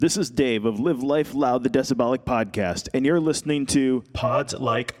This is Dave of Live Life Loud, the Decibelic podcast, and you're listening to Pods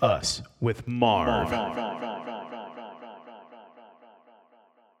Like Us with Marv.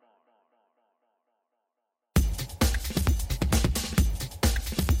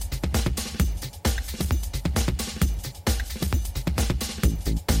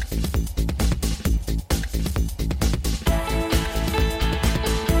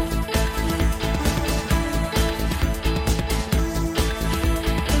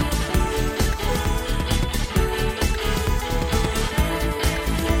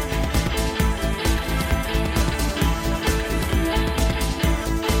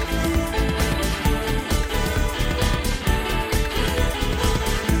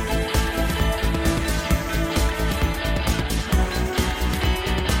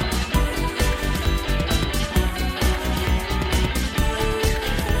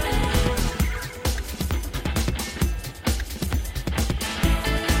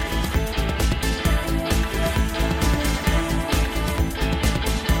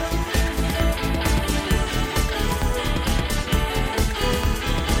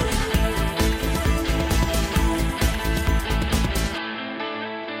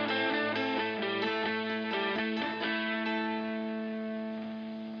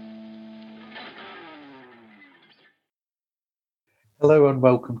 Hello and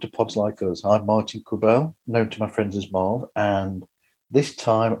welcome to Pods Like Us. I'm Martin Quibell, known to my friends as Marv, and this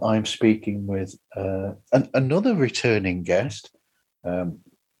time I'm speaking with another returning guest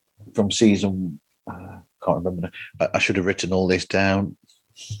from season. Can't remember. I should have written all this down.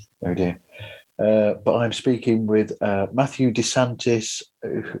 Oh dear. But I'm speaking with Matthew DeSantis,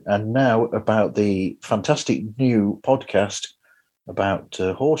 and now about the fantastic new podcast about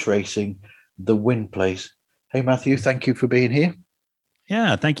horse racing, The Win Place. Hey Matthew, thank you for being here.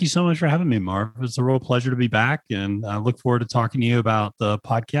 Yeah, thank you so much for having me, Marv. It's a real pleasure to be back, and I look forward to talking to you about the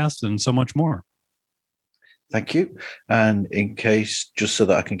podcast and so much more. Thank you. And in case, just so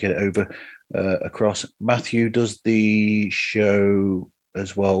that I can get it over across, Matthew does the show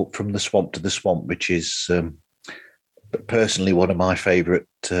as well, From the Swamp to the Swamp, which is personally one of my favorite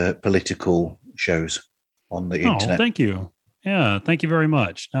political shows on the internet. Thank you. Yeah, thank you very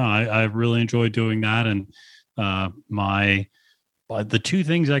much. No, I really enjoy doing that, and the two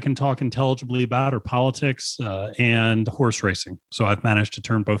things I can talk intelligibly about are politics and horse racing. So I've managed to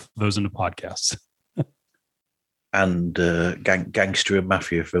turn both of those into podcasts. And gangster and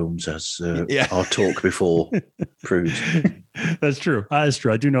mafia films, as our talk before proves. That's true. That's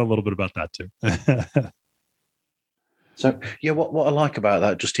true. I do know a little bit about that too. So, yeah, what I like about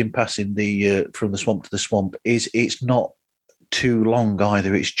that, just in passing the From the Swamp to the Swamp, is it's not too long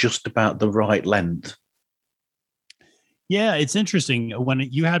either. It's just about the right length. Yeah, it's interesting. When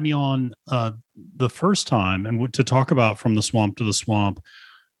you had me on the first time and to talk about From the Swamp to the Swamp,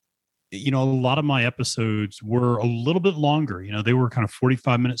 a lot of my episodes were a little bit longer. They were kind of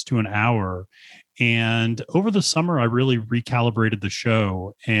 45 minutes to an hour. And over the summer, I really recalibrated the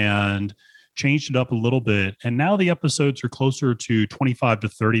show and changed it up a little bit. And now the episodes are closer to 25 to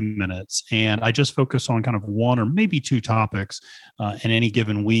 30 minutes. And I just focus on kind of one or maybe two topics in any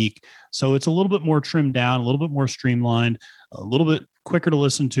given week. So it's a little bit more trimmed down, a little bit more streamlined, a little bit quicker to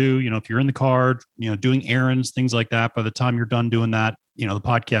listen to. If you're in the car, doing errands, things like that, by the time you're done doing that, the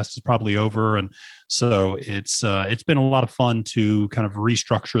podcast is probably over. And so it's been a lot of fun to kind of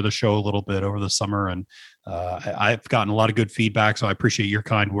restructure the show a little bit over the summer. And I've gotten a lot of good feedback, so I appreciate your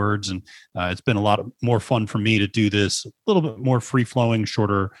kind words. And it's been a lot more fun for me to do this a little bit more free-flowing,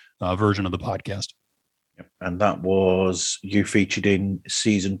 shorter version of the podcast. And that was you featured in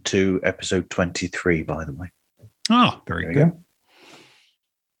season 2, episode 23, by the way. Oh, very good.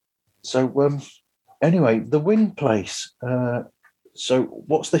 So anyway, The Win Place. So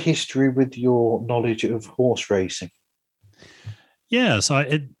what's the history with your knowledge of horse racing? Yeah, so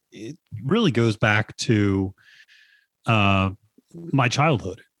it really goes back to my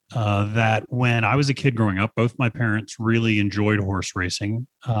childhood. That when I was a kid growing up, both my parents really enjoyed horse racing.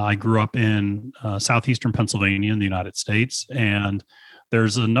 I grew up in southeastern Pennsylvania in the United States, and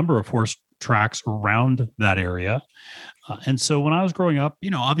there's a number of horse tracks around that area. And so when I was growing up,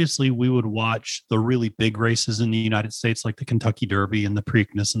 obviously we would watch the really big races in the United States, like the Kentucky Derby and the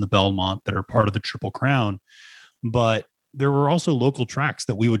Preakness and the Belmont that are part of the Triple Crown. But there were also local tracks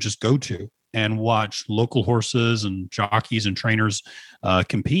that we would just go to and watch local horses and jockeys and trainers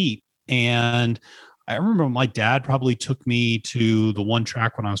compete. And I remember my dad probably took me to the one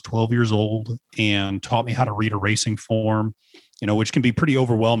track when I was 12 years old and taught me how to read a racing form, which can be pretty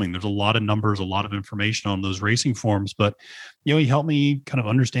overwhelming. There's a lot of numbers, a lot of information on those racing forms, but, he helped me kind of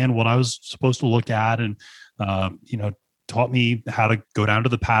understand what I was supposed to look at and, taught me how to go down to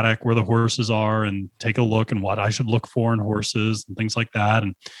the paddock where the horses are and take a look and what I should look for in horses and things like that.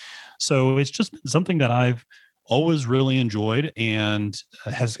 And so it's just been something that I've always really enjoyed and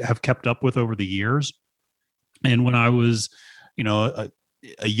have kept up with over the years. And when I was,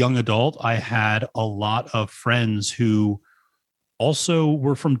 a young adult, I had a lot of friends who also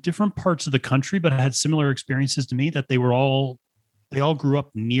were from different parts of the country, but had similar experiences to me, that they all grew up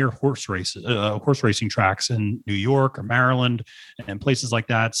near horse racing tracks in New York or Maryland and places like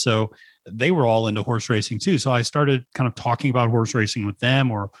that. So they were all into horse racing too. So I started kind of talking about horse racing with them,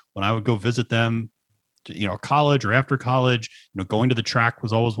 or when I would go visit them, college or after college, going to the track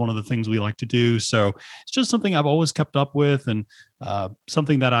was always one of the things we like to do. So it's just something I've always kept up with, and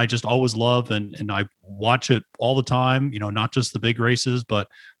something that I just always love. And I watch it all the time, not just the big races, but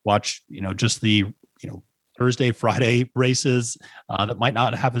watch, just the, Thursday, Friday races that might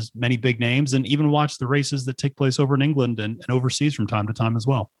not have as many big names, and even watch the races that take place over in England and overseas from time to time as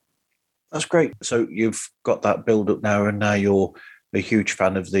well. That's great. So you've got that build up now, and now you're a huge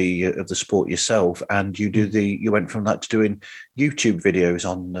fan of the sport yourself, and you went from that to doing YouTube videos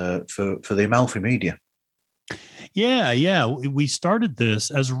on for the Amalfi Media. Yeah. We started this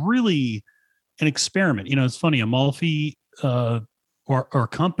as really an experiment. It's funny, Amalfi, our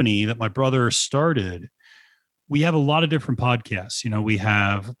company that my brother started, we have a lot of different podcasts. We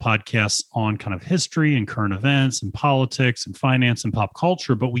have podcasts on kind of history and current events and politics and finance and pop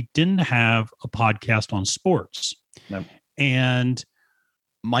culture, but we didn't have a podcast on sports. No. And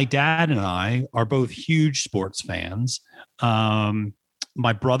my dad and I are both huge sports fans.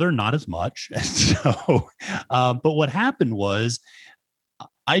 My brother, not as much. So, but what happened was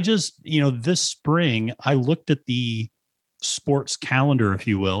I just, this spring, I looked at the sports calendar, if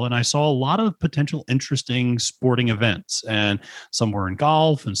you will, and I saw a lot of potential interesting sporting events, and some were in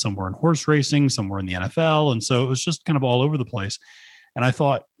golf and some were in horse racing, some were in the NFL. And so it was just kind of all over the place. And I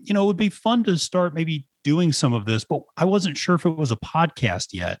thought, it would be fun to start maybe doing some of this, but I wasn't sure if it was a podcast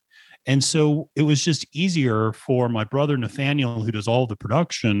yet. And so it was just easier for my brother, Nathaniel, who does all the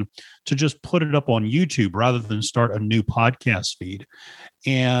production, to just put it up on YouTube rather than start a new podcast feed.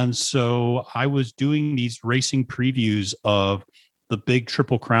 And so I was doing these racing previews of the big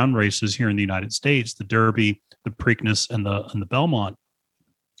Triple Crown races here in the United States, the Derby, the Preakness, and the Belmont.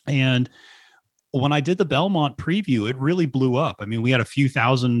 And when I did the Belmont preview, it really blew up. I mean, we had a few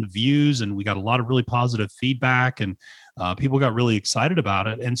thousand views, and we got a lot of really positive feedback, and people got really excited about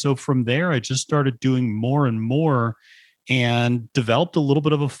it. And so from there, I just started doing more and more, and developed a little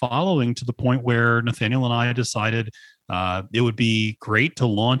bit of a following, to the point where Nathaniel and I decided it would be great to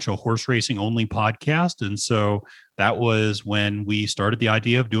launch a horse racing only podcast. And so that was when we started the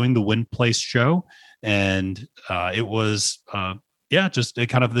idea of doing the Win Place show. And it was, just a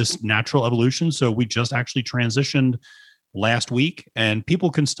kind of this natural evolution. So we just actually transitioned last week, and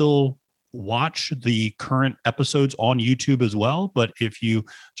people can still watch the current episodes on YouTube as well. But if you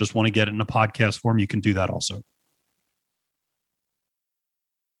just want to get it in a podcast form, you can do that also.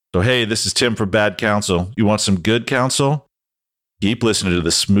 So, hey, this is Tim from Bad Counsel. You want some good counsel? Keep listening to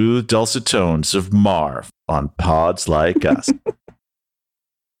the smooth, dulcet tones of Marv on Pods Like Us.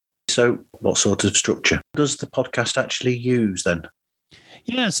 So what sort of structure does the podcast actually use then?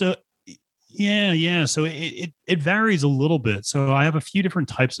 So it varies a little bit. So I have a few different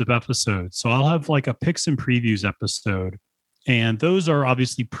types of episodes. So I'll have like a picks and previews episode, and those are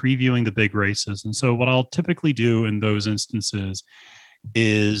obviously previewing the big races. And so what I'll typically do in those instances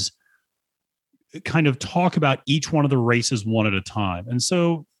is kind of talk about each one of the races one at a time. And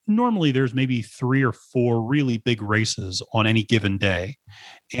so normally there's maybe 3 or 4 really big races on any given day.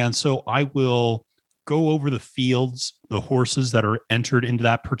 And so I will go over the fields, the horses that are entered into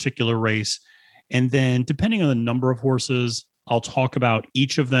that particular race. And then depending on the number of horses, I'll talk about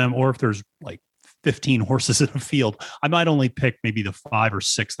each of them. Or if there's like 15 horses in a field, I might only pick maybe the 5 or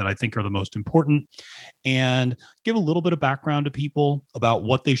 6 that I think are the most important, and give a little bit of background to people about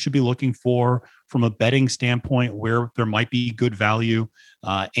what they should be looking for from a betting standpoint, where there might be good value,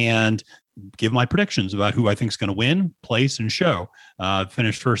 and give my predictions about who I think is going to win, place, and show,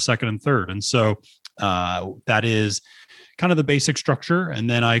 finish first, second, and third. And so that is kind of the basic structure. And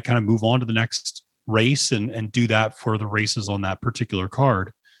then I kind of move on to the next race and do that for the races on that particular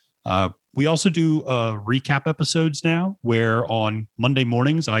card. We also do recap episodes now, where on Monday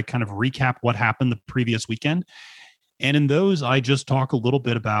mornings, I kind of recap what happened the previous weekend. And in those, I just talk a little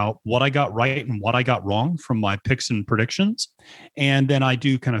bit about what I got right and what I got wrong from my picks and predictions. And then I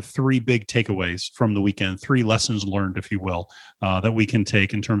do kind of 3 big takeaways from the weekend, 3 lessons learned, if you will, that we can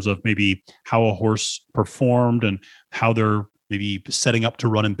take in terms of maybe how a horse performed and how they're maybe setting up to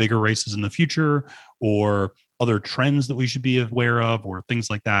run in bigger races in the future, or other trends that we should be aware of or things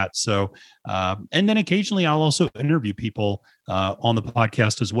like that. So, and then occasionally I'll also interview people on the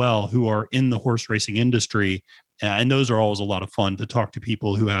podcast as well who are in the horse racing industry. And those are always a lot of fun to talk to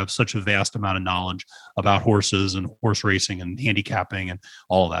people who have such a vast amount of knowledge about horses and horse racing and handicapping and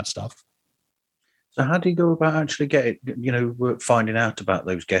all of that stuff. So how do you go about actually finding out about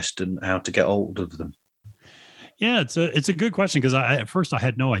those guests and how to get hold of them? Yeah, it's a good question because at first I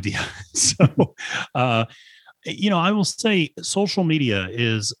had no idea. So, I will say social media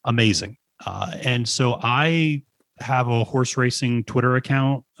is amazing. And so I have a horse racing Twitter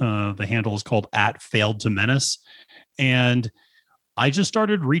account. The handle is called @FailedToMenace. And I just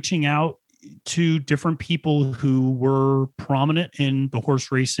started reaching out to different people who were prominent in the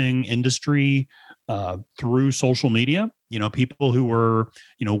horse racing industry through social media. People who were,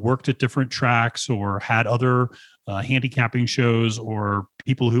 worked at different tracks or had other handicapping shows, or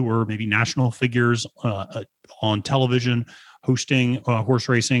people who were maybe national figures on television hosting horse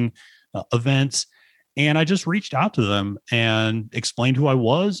racing events. And I just reached out to them and explained who I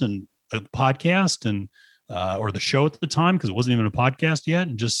was and the podcast and or the show at the time, because it wasn't even a podcast yet,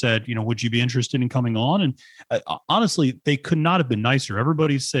 and just said, would you be interested in coming on? And honestly, they could not have been nicer.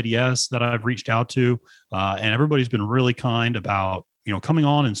 Everybody said yes that I've reached out to, and everybody's been really kind about, coming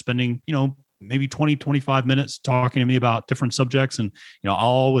on and spending, maybe 20, 25 minutes talking to me about different subjects. And, I'll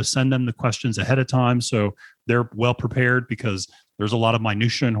always send them the questions ahead of time, so they're well prepared, because there's a lot of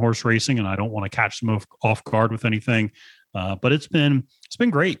minutia in horse racing and I don't want to catch them off guard with anything. But it's been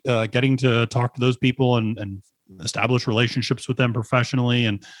great getting to talk to those people and establish relationships with them professionally,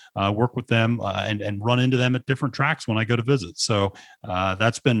 and work with them and run into them at different tracks when I go to visit. So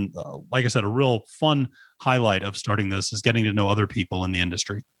that's been, like I said, a real fun highlight of starting this, is getting to know other people in the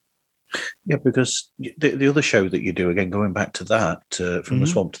industry. Yeah, because the other show that you do, again, going back to that, from the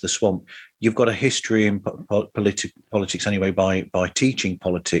swamp to the swamp, you've got a history in politics anyway by teaching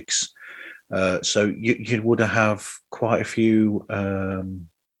politics. So you would have quite a few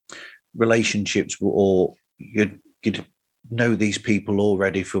relationships, or you'd know these people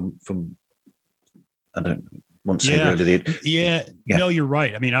already from I don't want to say really. Yeah. No, you're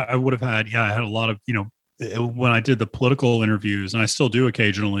right. I mean, I would have had, I had a lot of, when I did the political interviews, and I still do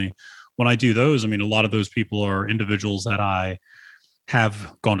occasionally, when I do those, I mean, a lot of those people are individuals that I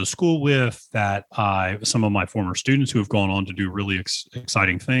have gone to school with, that some of my former students who have gone on to do really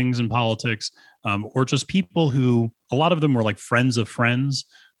exciting things in politics, or just people who, a lot of them were like friends of friends.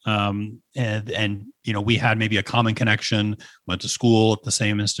 And we had maybe a common connection, went to school at the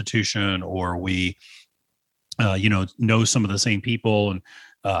same institution, or we, know some of the same people, and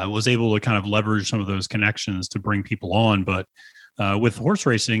I was able to kind of leverage some of those connections to bring people on. But with horse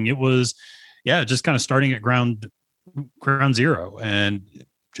racing, it was, just kind of starting at ground zero and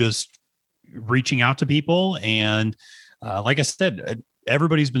just reaching out to people. And like I said,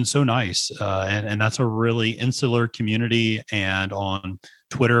 everybody's been so nice, and that's a really insular community. And on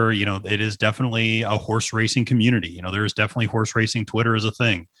Twitter, it is definitely a horse racing community. There's definitely horse racing Twitter is a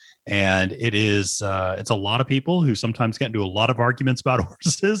thing. And it is, it's a lot of people who sometimes get into a lot of arguments about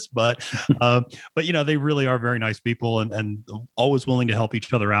horses, but they really are very nice people, and always willing to help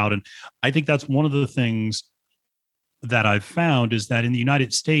each other out. And I think that's one of the things that I've found, is that in the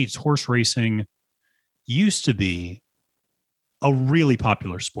United States, horse racing used to be a really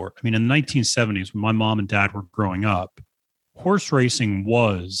popular sport. I mean, in the 1970s, when my mom and dad were growing up, horse racing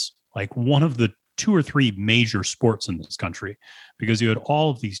was like one of the 2 or 3 major sports in this country, because you had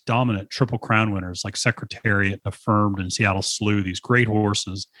all of these dominant Triple Crown winners like Secretariat, Affirmed, and Seattle Slew, these great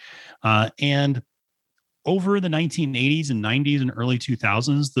horses. And over the 1980s and 90s and early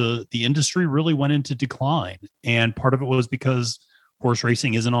 2000s, the industry really went into decline. And part of it was because horse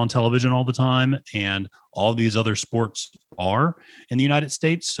racing isn't on television all the time, and all these other sports are in the United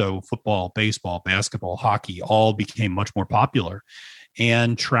States. So football, baseball, basketball, hockey all became much more popular,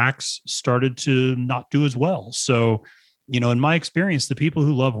 and tracks started to not do as well. So, in my experience, the people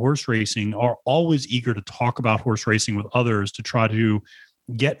who love horse racing are always eager to talk about horse racing with others, to try to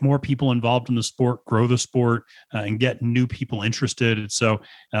get more people involved in the sport, grow the sport, and get new people interested. So,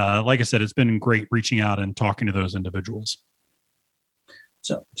 like I said, it's been great reaching out and talking to those individuals.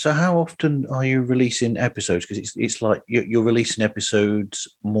 So how often are you releasing episodes? Because it's like you're releasing episodes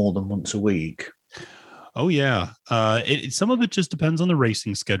more than once a week. Oh, yeah. Some of it just depends on the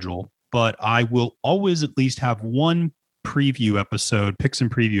racing schedule, but I will always at least have one preview episode, picks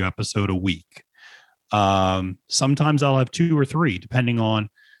and preview episode a week. Sometimes I'll have 2 or 3, depending on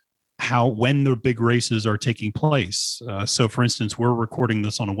when the big races are taking place. So, for instance, we're recording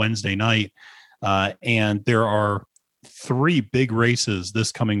this on a Wednesday night, and there are 3 big races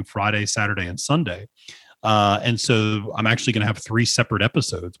this coming Friday, Saturday, and Sunday. And so I'm actually going to have 3 separate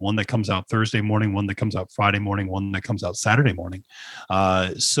episodes, one that comes out Thursday morning, one that comes out Friday morning, one that comes out Saturday morning.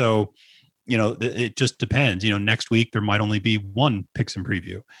 So, it just depends. Next week there might only be one picks and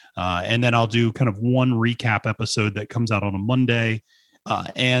preview. And then I'll do kind of one recap episode that comes out on a Monday.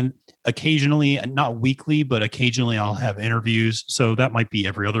 And occasionally, not weekly, but occasionally I'll have interviews. So that might be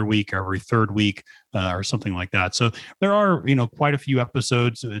every other week, or every third week, or something like that. So there are, quite a few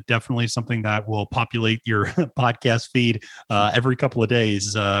episodes. Definitely something that will populate your podcast feed every couple of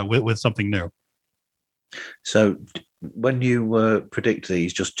days with something new. So when you predict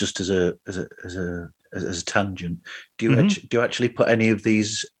these, just as a tangent, do you actually put any of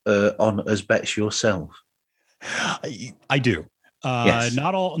these on as bets yourself? I do. Yes.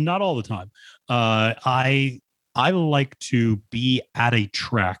 Not all the time. I like to be at a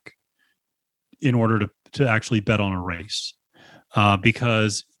track in order to actually bet on a race,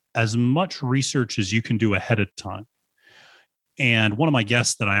 because as much research as you can do ahead of time. And one of my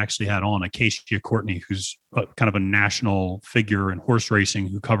guests that I actually had on, Acacia Courtney, who's kind of a national figure in horse racing,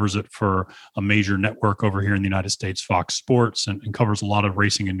 who covers it for a major network over here in the United States, Fox Sports, and covers a lot of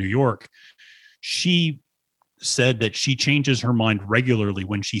racing in New York. She said that she changes her mind regularly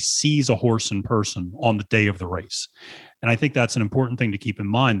when she sees a horse in person on the day of the race. And I think that's an important thing to keep in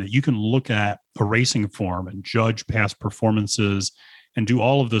mind, that you can look at a racing form and judge past performances and do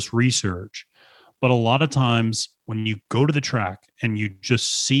all of this research. But a lot of times when you go to the track and you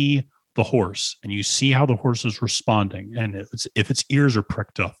just see the horse and you see how the horse is responding, and if its ears are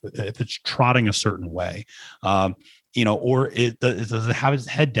pricked up, if it's trotting a certain way, or does it have its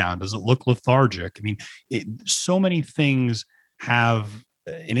head down? Does it look lethargic? I mean, so many things have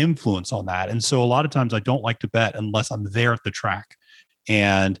an influence on that. And so a lot of times I don't like to bet unless I'm there at the track.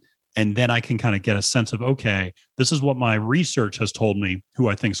 And then I can kind of get a sense of, okay, this is what my research has told me who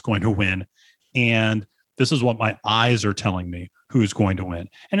I think is going to win. And this is what my eyes are telling me who's going to win.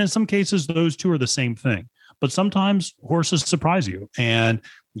 And in some cases, those two are the same thing. But sometimes horses surprise you, and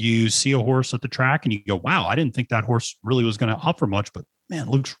you see a horse at the track and you go, wow, I didn't think that horse really was going to offer much, but man,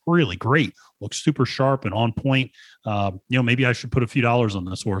 looks really great. Looks super sharp and on point. Maybe I should put a few dollars on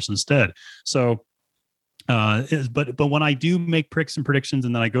this horse instead. So, but when I do make picks and predictions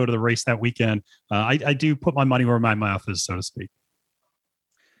and then I go to the race that weekend, I do put my money where my mouth is, so to speak.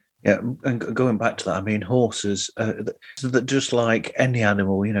 Yeah, and going back to that, I mean, horses, that just like any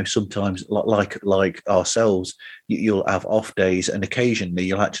animal, sometimes like ourselves, you'll have off days, and occasionally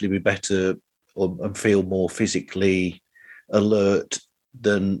you'll actually be better and feel more physically alert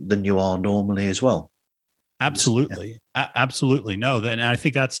than you are normally as well. Absolutely, yeah. Absolutely. No, and I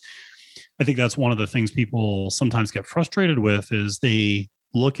think that's one of the things people sometimes get frustrated with, is they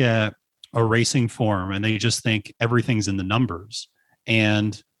look at a racing form and they just think everything's in the numbers,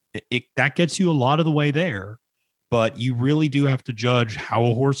 and that gets you a lot of the way there, but you really do have to judge how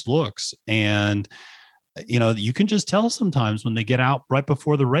a horse looks. And, you can just tell sometimes when they get out right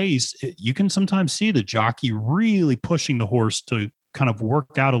before the race, you can sometimes see the jockey really pushing the horse to kind of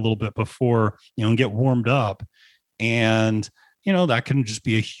work out a little bit before, and get warmed up. And, that can just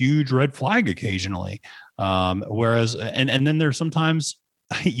be a huge red flag occasionally. Whereas, and then there's sometimes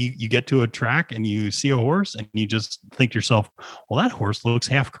you get to a track and you see a horse and you just think to yourself, well, that horse looks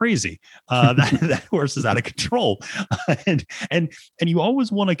half crazy. That horse is out of control. And you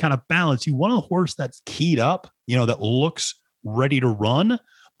always want to kind of balance. You want a horse that's keyed up, that looks ready to run,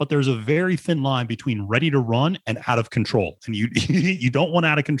 but there's a very thin line between ready to run and out of control. And you don't want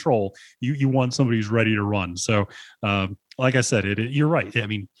out of control. You want somebody who's ready to run. So, like I said, you're right. I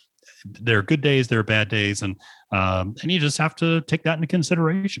mean, there are good days, there are bad days, and you just have to take that into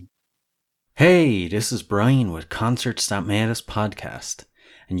consideration. Hey, this is Brian with Concerts That Made Us podcast,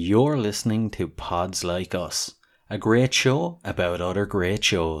 and you're listening to Pods Like Us, a great show about other great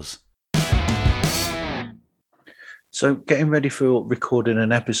shows. So, getting ready for recording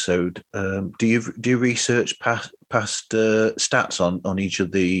an episode, do you research past stats on each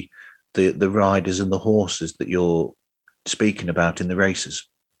of the riders and the horses that you're speaking about in the races?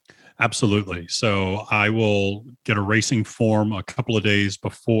 Absolutely. So I will get a racing form a couple of days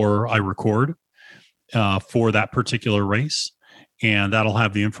before I record for that particular race. And that'll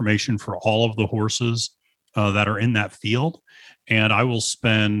have the information for all of the horses that are in that field. And I will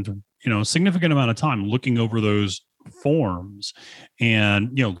spend, a significant amount of time looking over those forms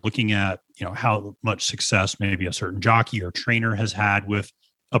and, looking at, how much success maybe a certain jockey or trainer has had with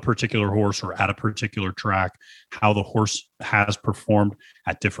a particular horse or at a particular track, how the horse has performed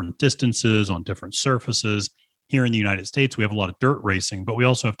at different distances on different surfaces. Here in the United States, we have a lot of dirt racing, but we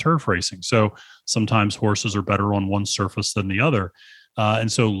also have turf racing. So sometimes horses are better on one surface than the other.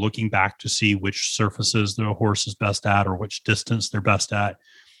 And so looking back to see which surfaces the horse is best at or which distance they're best at.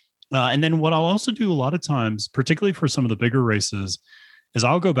 And then what I'll also do a lot of times, particularly for some of the bigger races, is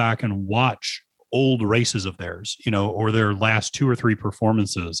I'll go back and watch old races of theirs, or their last 2 or 3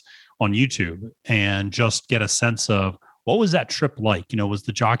 performances on YouTube, and just get a sense of what was that trip like? Was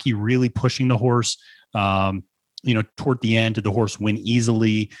the jockey really pushing the horse, toward the end? Did the horse win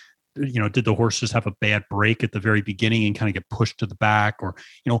easily? Did the horse just have a bad break at the very beginning and kind of get pushed to the back, or,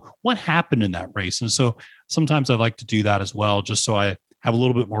 what happened in that race? And so sometimes I like to do that as well, just so I have a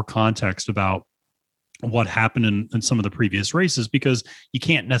little bit more context about what happened in some of the previous races, because you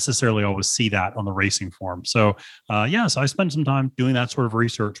can't necessarily always see that on the racing form. So, so I spend some time doing that sort of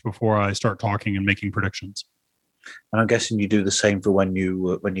research before I start talking and making predictions. And I'm guessing you do the same for when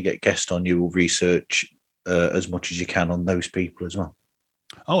you get guests on, you will research as much as you can on those people as well.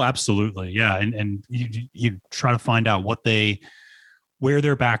 Oh, absolutely. Yeah. And you try to find out where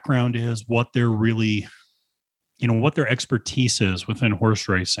their background is, what they're really, what their expertise is within horse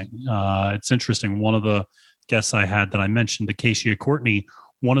racing. It's interesting. One of the guests I had that I mentioned, Acacia Courtney,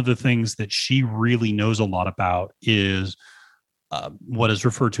 one of the things that she really knows a lot about is what is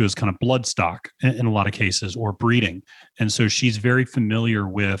referred to as kind of bloodstock in a lot of cases, or breeding. And so she's very familiar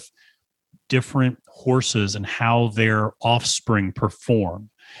with different horses and how their offspring perform.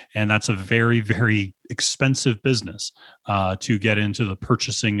 And that's a very, very expensive business to get into the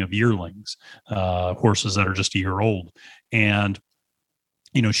purchasing of yearlings, horses that are just a year old. And,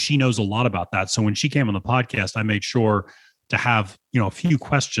 she knows a lot about that. So when she came on the podcast, I made sure to have, a few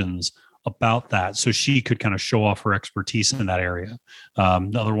questions about that, so she could kind of show off her expertise in that area.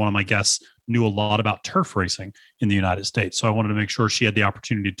 Another one of my guests knew a lot about turf racing in the United States. So I wanted to make sure she had the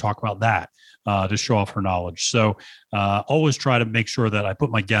opportunity to talk about that, to show off her knowledge. So always try to make sure that I put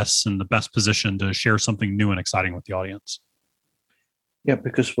my guests in the best position to share something new and exciting with the audience. Yeah,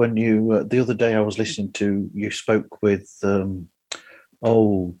 because when you, the other day I was listening to, you spoke with,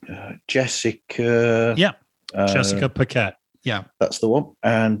 Jessica. Yeah, Jessica Paquette. Yeah, that's the one.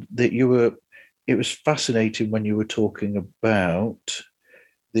 And that it was fascinating when you were talking about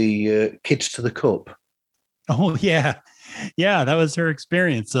the Kids to the Cup. Oh, yeah. Yeah, that was her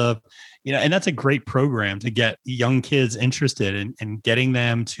experience of, and that's a great program to get young kids interested in getting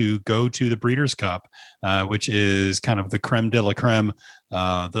them to go to the Breeders' Cup, which is kind of the creme de la creme,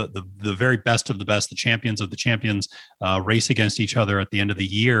 the very best of the best, the champions of the champions race against each other at the end of the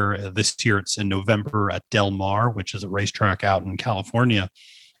year. This year it's in November at Del Mar, which is a racetrack out in California.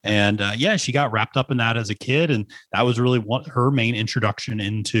 And she got wrapped up in that as a kid, and that was really her main introduction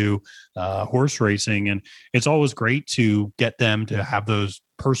into horse racing. And it's always great to get them to have those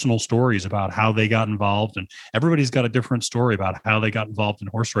personal stories about how they got involved, and everybody's got a different story about how they got involved in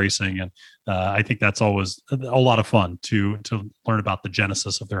horse racing. And I think that's always a lot of fun to learn about the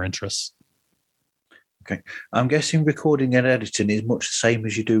genesis of their interests. Okay. I'm guessing recording and editing is much the same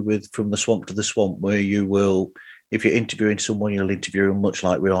as you do with From the Swamp to the Swamp, where you will, if you're interviewing someone, you'll interview them much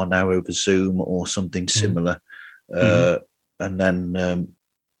like we are now over Zoom or something similar. And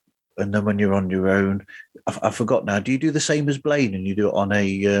then when you're on your own, I forgot now, do you do the same as Blaine, and you do it on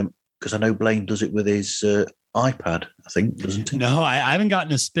a, because I know Blaine does it with his iPad, I think, doesn't he? No, I haven't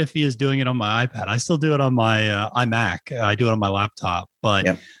gotten as spiffy as doing it on my iPad. I still do it on my iMac. I do it on my laptop,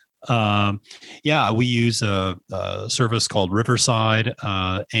 but we use a service called Riverside,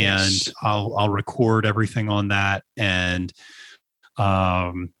 and yes. I'll record everything on that. And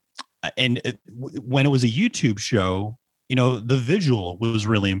when it was a YouTube show, the visual was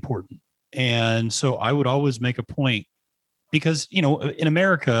really important. And so I would always make a point, because, in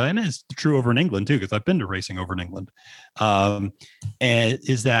America, and it's true over in England too, because I've been to racing over in England, and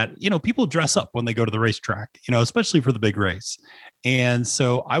is that, people dress up when they go to the racetrack, especially for the big race. And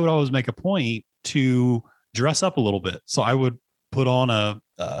so I would always make a point to dress up a little bit. So I would put on a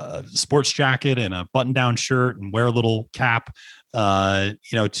sports jacket and a button-down shirt and wear a little cap, and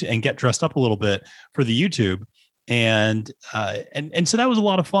get dressed up a little bit for the YouTube. And so that was a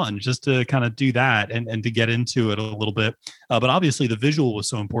lot of fun, just to kind of do that and to get into it a little bit. But obviously the visual was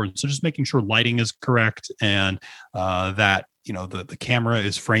so important. So just making sure lighting is correct, and that, the camera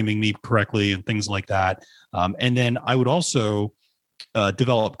is framing me correctly and things like that. And then I would also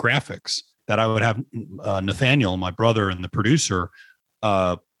develop graphics that I would have Nathaniel, my brother and the producer,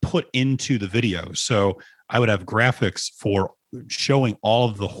 put into the video. So I would have graphics for showing all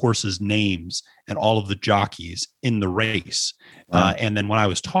of the horses' names and all of the jockeys in the race. And then when I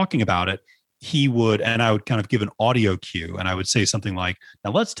was talking about it, I would kind of give an audio cue, and I would say something like,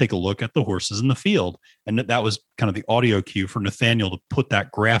 now let's take a look at the horses in the field. And that was kind of the audio cue for Nathaniel to put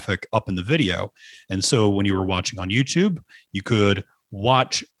that graphic up in the video. And so when you were watching on YouTube, you could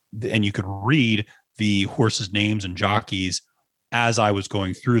watch and you could read the horses' names and jockeys as I was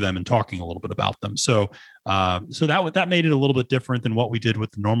going through them and talking a little bit about them. So that made it a little bit different than what we did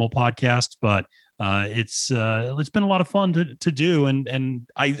with the normal podcast, but it's been a lot of fun to do. And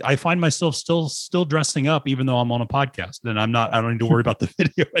I find myself still dressing up, even though I'm on a podcast, and I don't need to worry about the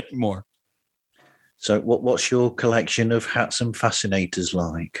video anymore. So what's your collection of hats and fascinators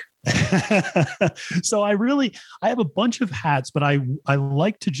like? So I have a bunch of hats, but I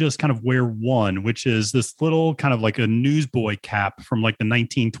like to just kind of wear one, which is this little kind of like a newsboy cap from like the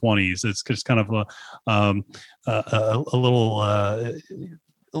 1920s. It's just kind of a little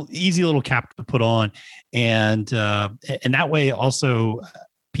easy little cap to put on, and that way also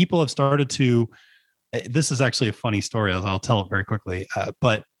people have started to. This is actually a funny story. I'll tell it very quickly.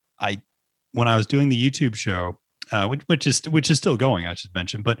 But when I was doing the YouTube show. Which is still going, I should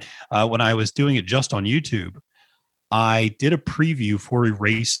mention. But when I was doing it just on YouTube, I did a preview for a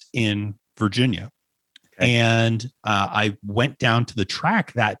race in Virginia, and I went down to the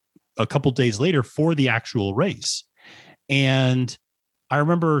track that a couple days later for the actual race. And I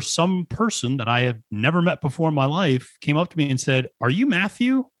remember some person that I have never met before in my life came up to me and said, "Are you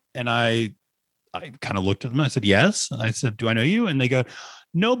Matthew?" And I kind of looked at them. I said, "Yes." And I said, "Do I know you?" And they go,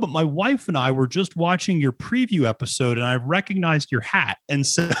 "No, but my wife and I were just watching your preview episode and I recognized your hat." And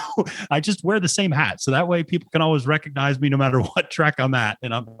so I just wear the same hat. So that way people can always recognize me no matter what track I'm at.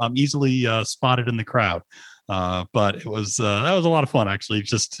 And I'm easily spotted in the crowd. But it was that was a lot of fun, actually,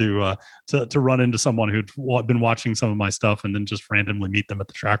 just to run into someone who'd been watching some of my stuff and then just randomly meet them at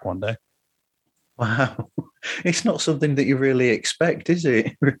the track one day. Wow. It's not something that you really expect, is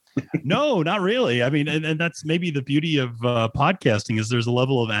it? No, not really. I mean, and that's maybe the beauty of podcasting is there's a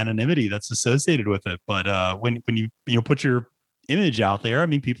level of anonymity that's associated with it. But when you put your image out there, I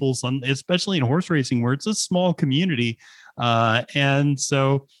mean, people, especially in horse racing where it's a small community. And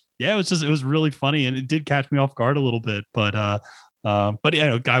so, yeah, it was really funny, and it did catch me off guard a little bit, but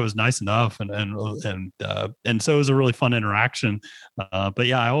yeah, the guy was nice enough, and so it was a really fun interaction. But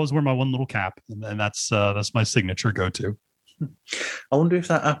yeah, I always wear my one little cap, and that's my signature go-to. I wonder if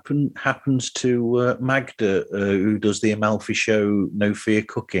that happens to Magda, who does the Amalfi show, No Fear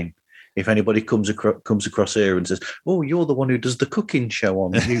Cooking. If anybody comes across her and says, "Oh, you're the one who does the cooking show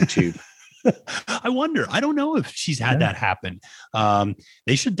on YouTube." I wonder. I don't know if she's had that happen.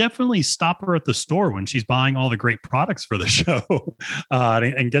 They should definitely stop her at the store when she's buying all the great products for the show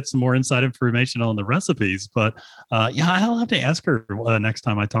and get some more inside information on the recipes. But yeah, I'll have to ask her next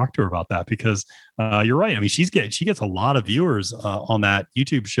time I talk to her about that, because you're right. I mean, she gets a lot of viewers on that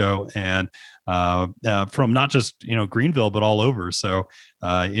YouTube show, and from not just Greenville but all over. So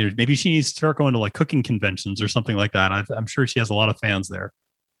maybe she needs to start going to like cooking conventions or something like that. I'm sure she has a lot of fans there.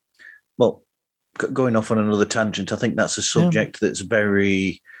 Well, going off on another tangent, I think that's a subject that's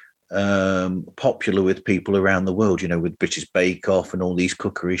very popular with people around the world, with British Bake Off and all these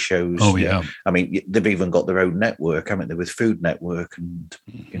cookery shows. Oh, yeah. I mean, they've even got their own network, haven't they, with Food Network. And,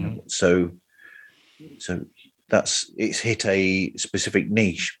 so it's hit a specific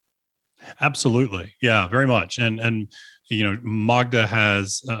niche. Absolutely. Yeah, very much. And Magda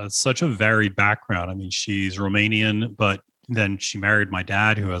has such a varied background. I mean, she's Romanian, but then she married my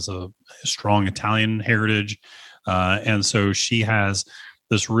dad, who has a strong Italian heritage. And so she has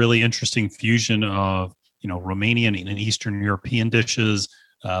this really interesting fusion of, Romanian and Eastern European dishes,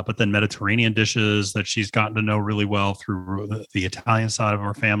 but then Mediterranean dishes that she's gotten to know really well through the Italian side of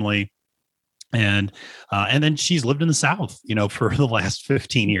our family. And then she's lived in the South, for the last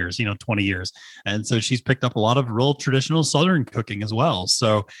 15 years, 20 years. And so she's picked up a lot of real traditional Southern cooking as well.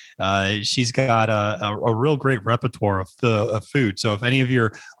 So she's got a real great repertoire of food. So if any of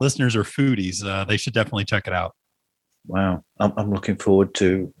your listeners are foodies, they should definitely check it out. Wow. I'm looking forward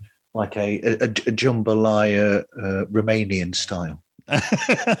to like a jambalaya Romanian style.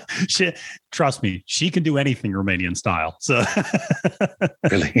 Trust me, she can do anything Romanian style. So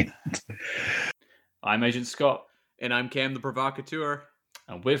Brilliant. I'm Agent Scott. And I'm Cam the Provocateur.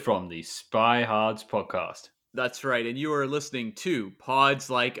 And we're from the Spy Hards podcast. That's right. And you are listening to Pods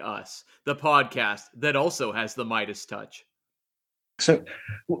Like Us, the podcast that also has the Midas touch. So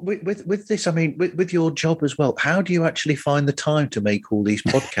with this, I mean, with your job as well, how do you actually find the time to make all these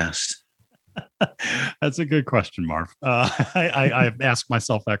podcasts? That's a good question, Marv. I ask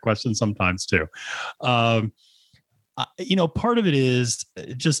myself that question sometimes too. Part of it is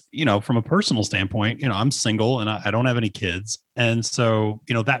just, from a personal standpoint, I'm single and I don't have any kids. And so,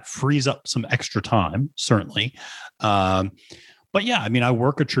 that frees up some extra time, certainly. But yeah, I mean, I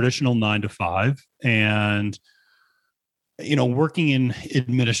work a traditional 9 to 5, and working in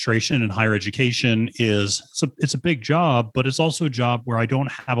administration and higher education it's a big job, but it's also a job where I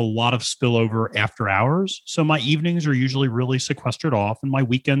don't have a lot of spillover after hours. So my evenings are usually really sequestered off, and my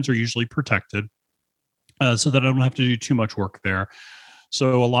weekends are usually protected, so that I don't have to do too much work there.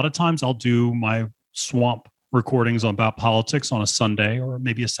 So a lot of times I'll do my swamp recordings about politics on a Sunday or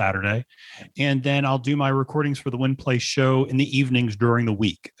maybe a Saturday. And then I'll do my recordings for the Win Play show in the evenings during the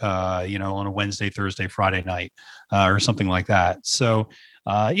week, on a Wednesday, Thursday, Friday night, or something like that. So,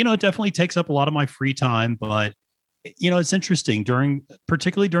 it definitely takes up a lot of my free time, but it's interesting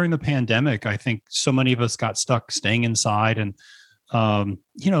particularly during the pandemic. I think so many of us got stuck staying inside and, I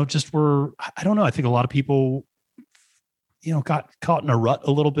don't know. I think a lot of people got caught in a rut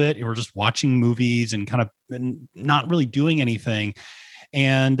a little bit. We're just watching movies and kind of not really doing anything.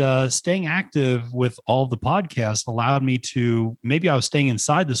 And staying active with all the podcasts allowed me to, maybe I was staying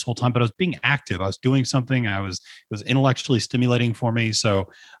inside this whole time, but I was being active. I was doing something. It was intellectually stimulating for me. So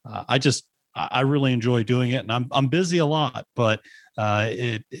I really enjoy doing it, and I'm busy a lot, but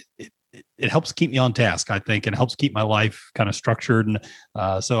it helps keep me on task, I think, and helps keep my life kind of structured. And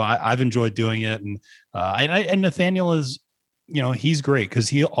so I've enjoyed doing it. And Nathaniel is, he's great, because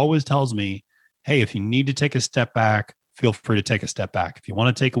he always tells me, hey, if you need to take a step back, feel free to take a step back. If you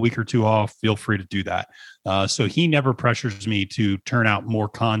want to take a week or two off, feel free to do that. So he never pressures me to turn out more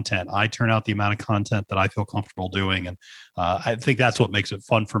content. I turn out the amount of content that I feel comfortable doing. And I think that's what makes it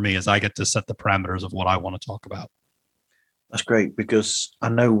fun for me, is I get to set the parameters of what I want to talk about. That's great, because I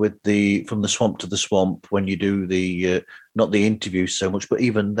know from the swamp to the swamp, when you do the not the interviews so much, but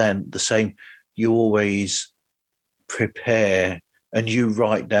even then the same, you always prepare and you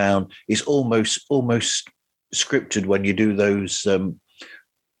write down. It's almost scripted when you do those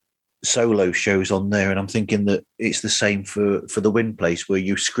solo shows on there, and I'm thinking that it's the same for the Win Place, where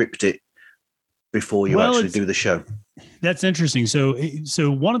you script it before you actually do the show. That's interesting. So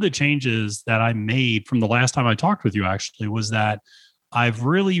one of the changes that I made from the last time I talked with you actually was that I've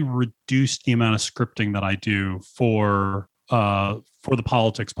really reduced the amount of scripting that I do for the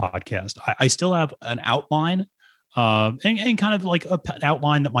politics podcast. I still have an outline, and kind of like an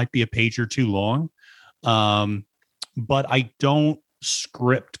outline that might be a page or two long. But I don't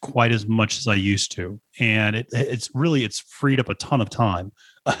script quite as much as I used to. And it's freed up a ton of time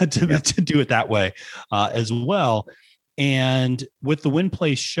to do it that way as well. And with the Win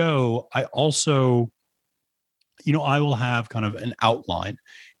Play show, I also, I will have kind of an outline,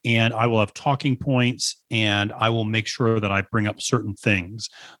 and I will have talking points, and I will make sure that I bring up certain things,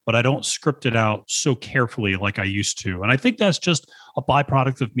 but I don't script it out so carefully like I used to. And I think that's just a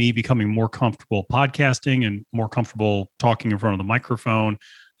byproduct of me becoming more comfortable podcasting and more comfortable talking in front of the microphone,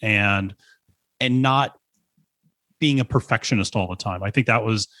 and not being a perfectionist all the time. I think that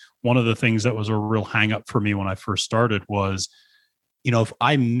was one of the things that was a real hang up for me when I first started was, if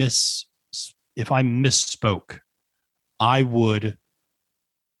I misspoke, I would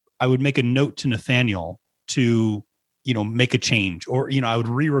make a note to Nathaniel to, make a change, or, I would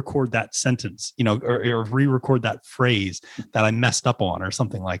re-record that sentence, or re-record that phrase that I messed up on or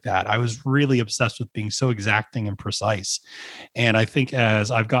something like that. I was really obsessed with being so exacting and precise. And I think as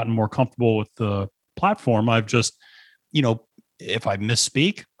I've gotten more comfortable with the platform, I've just, if I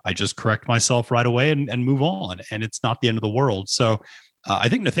misspeak, I just correct myself right away and move on. And it's not the end of the world. So I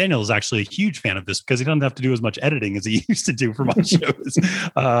think Nathaniel is actually a huge fan of this, because he doesn't have to do as much editing as he used to do for my shows.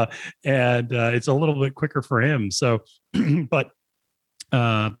 And it's a little bit quicker for him. So, but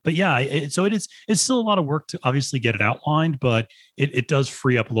yeah, it's still a lot of work to obviously get it outlined, but it does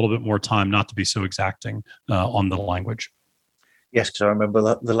free up a little bit more time not to be so exacting on the language. Yes, because I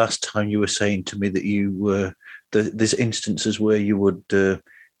remember the last time you were saying to me that you were, there's instances where you would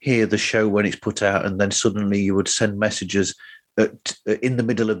hear the show when it's put out, and then suddenly you would send messages in the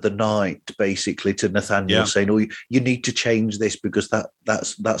middle of the night, basically, to Nathaniel saying, "Oh, you need to change this because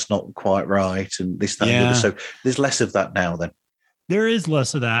that's not quite right," and this, that, and the other. So there's less of that now. Then there is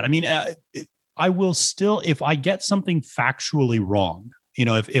less of that. I mean, I will still, if I get something factually wrong,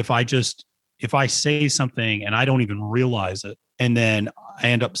 if I say something and I don't even realize it, and then I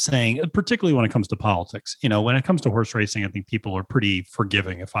end up saying, particularly when it comes to politics, when it comes to horse racing, I think people are pretty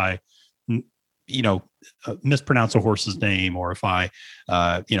forgiving if I, mispronounce a horse's name, or if I,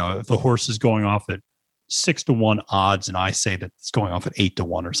 if the horse is going off at 6-1 odds and I say that it's going off at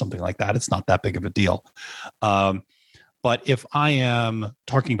 8-1 or something like that, it's not that big of a deal. But if I am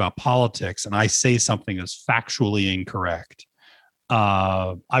talking about politics and I say something that's factually incorrect,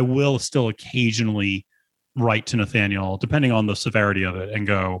 I will still occasionally write to Nathaniel, depending on the severity of it, and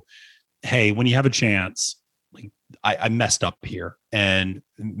go, "Hey, when you have a chance, I messed up here, and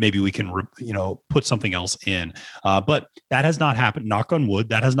maybe we can, put something else in. But that has not happened. Knock on wood,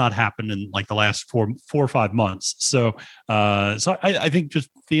 that has not happened in like the last 4 or 5 months. So I think just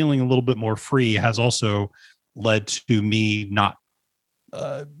feeling a little bit more free has also led to me not,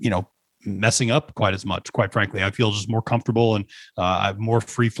 messing up quite as much. Quite frankly, I feel just more comfortable and I'm more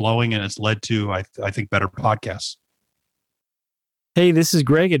free flowing, and it's led to, I think, better podcasts. Hey, this is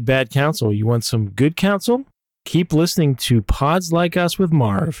Greg at Bad Counsel. You want some good counsel? Keep listening to Pods Like Us with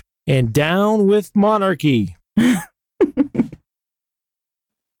Marv, and down with monarchy.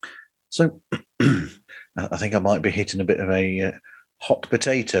 So I think I might be hitting a bit of a hot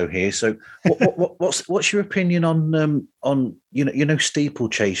potato here. So what's your opinion on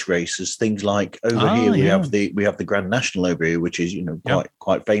steeplechase races, things like over here we have the Grand National over here, which is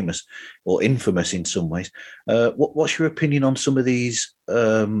quite famous or infamous in some ways. What's your opinion on some of these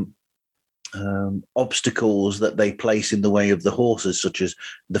obstacles that they place in the way of the horses, such as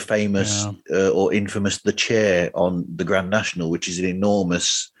the famous or infamous the chair on the Grand National, which is an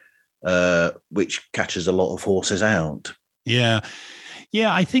enormous which catches a lot of horses out? Yeah,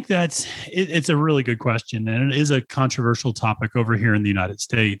 I think it's a really good question, and it is a controversial topic over here in the United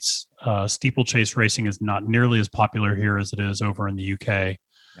States. Steeplechase racing is not nearly as popular here as it is over in the UK.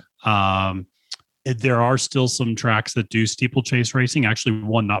 There are still some tracks that do steeplechase racing. Actually,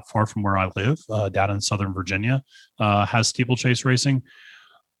 one not far from where I live, down in Southern Virginia, has steeplechase racing.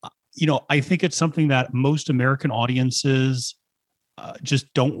 I think it's something that most American audiences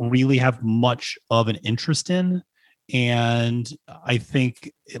just don't really have much of an interest in. And I think,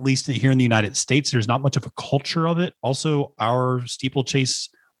 at least here in the United States, there's not much of a culture of it. Also, our steeplechase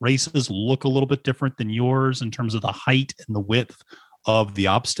races look a little bit different than yours in terms of the height and the width of the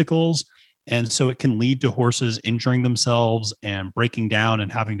obstacles. And so it can lead to horses injuring themselves and breaking down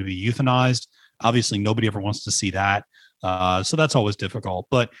and having to be euthanized. Obviously, nobody ever wants to see that. So that's always difficult.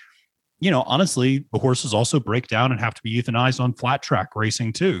 But, honestly, the horses also break down and have to be euthanized on flat track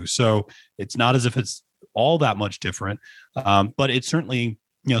racing too. So it's not as if it's all that much different. But it's certainly,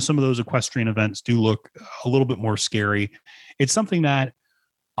 some of those equestrian events do look a little bit more scary. It's something that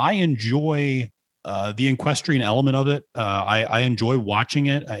I enjoy. The equestrian element of it, I enjoy watching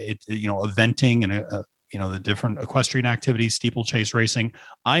it. Eventing and the different equestrian activities, steeplechase racing.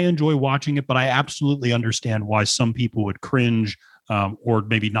 I enjoy watching it, but I absolutely understand why some people would cringe or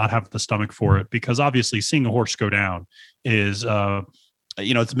maybe not have the stomach for it, because obviously seeing a horse go down is,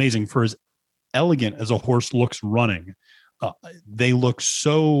 it's amazing. For as elegant as a horse looks running, they look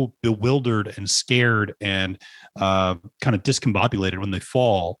so bewildered and scared and kind of discombobulated when they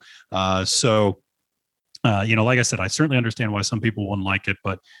fall. Like I said, I certainly understand why some people wouldn't like it,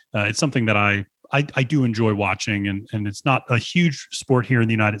 but it's something that I do enjoy watching, and it's not a huge sport here in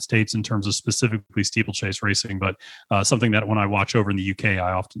the United States in terms of specifically steeplechase racing, but something that when I watch over in the UK,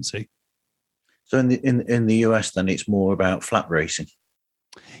 I often see. So in the US, then it's more about flat racing.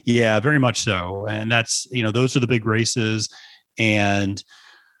 Yeah, very much so. And that's, those are the big races. And,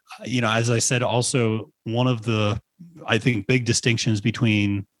 as I said, also one of the, I think, big distinctions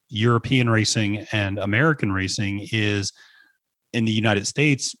between European racing and American racing is in the United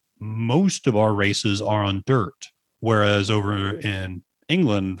States, most of our races are on dirt, whereas over in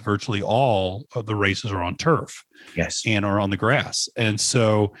England, virtually all of the races are on turf. Yes. And are on the grass. And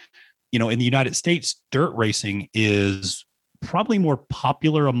so, in the United States, dirt racing is probably more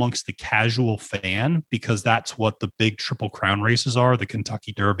popular amongst the casual fan, because that's what the big Triple Crown races are, the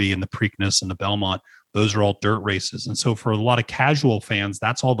Kentucky Derby and the Preakness and the Belmont. Those are all dirt races. And so for a lot of casual fans,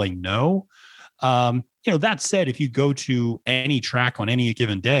 that's all they know. That said, if you go to any track on any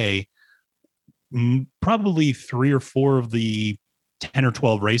given day, probably 3 or 4 of the 10 or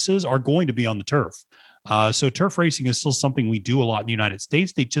 12 races are going to be on the turf. So turf racing is still something we do a lot in the United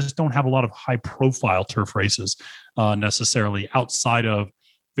States. They just don't have a lot of high profile turf races necessarily outside of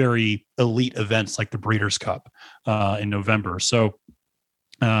very elite events like the Breeders' Cup in November. So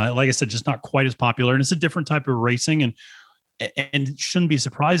like I said, just not quite as popular, and it's a different type of racing. And it shouldn't be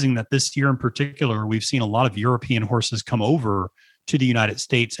surprising that this year in particular, we've seen a lot of European horses come over to the United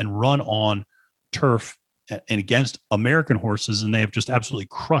States and run on turf and against American horses, and they have just absolutely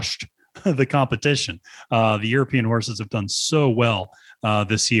crushed the competition. The European horses have done so well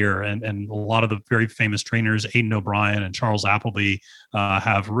this year, and a lot of the very famous trainers, Aidan O'Brien and Charles Appleby,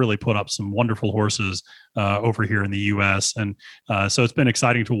 have really put up some wonderful horses over here in the U.S. And so it's been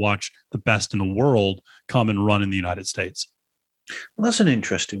exciting to watch the best in the world come and run in the United States. Well, that's an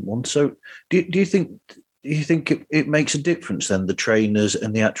interesting one. So do you think it makes a difference then, the trainers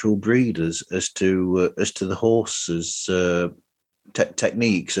and the actual breeders, as to the horses'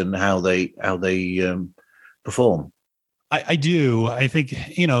 techniques and how they perform? I do. I think,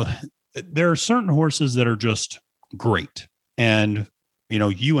 there are certain horses that are just great. And,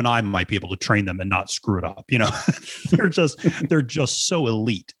 you and I might be able to train them and not screw it up. They're just so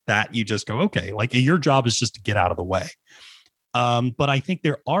elite that you just go, okay, like your job is just to get out of the way. But I think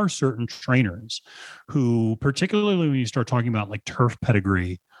there are certain trainers who, particularly when you start talking about like turf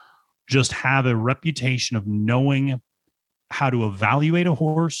pedigree, just have a reputation of knowing how to evaluate a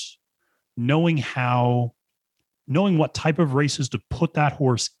horse, knowing what type of races to put that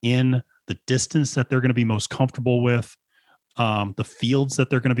horse in, the distance that they're going to be most comfortable with, the fields that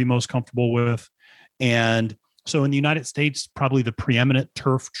they're going to be most comfortable with. And so in the United States, probably the preeminent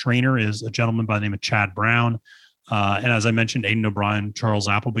turf trainer is a gentleman by the name of Chad Brown. And as I mentioned, Aidan O'Brien, Charles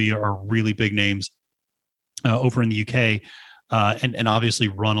Appleby are really big names over in the UK, and obviously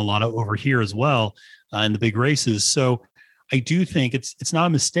run a lot over here as well in the big races. So I do think it's not a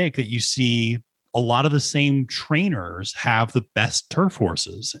mistake that you see a lot of the same trainers have the best turf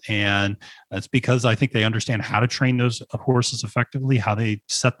horses. And that's because I think they understand how to train those horses effectively, how they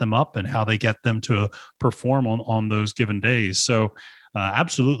set them up, and how they get them to perform on those given days. So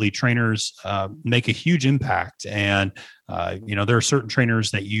absolutely, trainers make a huge impact. And, there are certain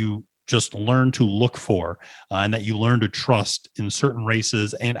trainers that you just learn to look for and that you learn to trust in certain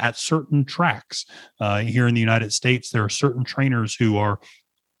races and at certain tracks. Here in the United States, there are certain trainers who are,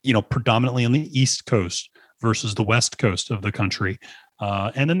 predominantly on the East Coast versus the West Coast of the country.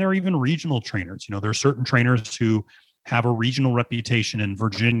 And then there are even regional trainers. There are certain trainers who have a regional reputation in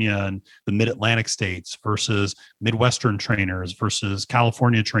Virginia and the mid-Atlantic states versus Midwestern trainers versus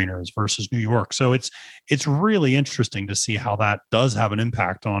California trainers versus New York. So it's really interesting to see how that does have an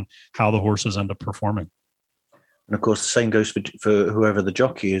impact on how the horses end up performing. And of course, the same goes for whoever the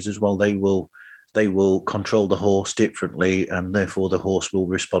jockey is as well. They will control the horse differently, and therefore the horse will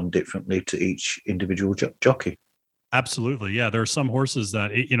respond differently to each individual jockey. Absolutely. Yeah. There are some horses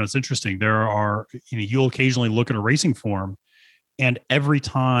that, it's interesting. There are, you'll occasionally look at a racing form, and every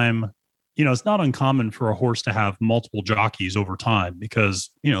time, it's not uncommon for a horse to have multiple jockeys over time because,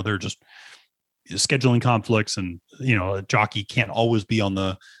 they're just scheduling conflicts, and, a jockey can't always be on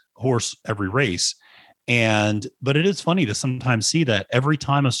the horse every race. But it is funny to sometimes see that every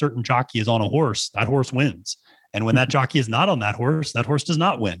time a certain jockey is on a horse, that horse wins. And when that jockey is not on that horse does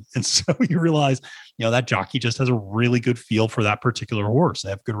not win. And so you realize, that jockey just has a really good feel for that particular horse. They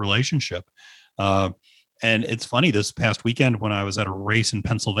have a good relationship. And it's funny, this past weekend when I was at a race in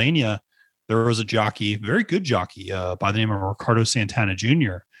Pennsylvania, there was a jockey, very good jockey by the name of Ricardo Santana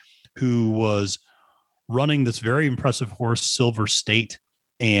Jr., who was running this very impressive horse, Silver State,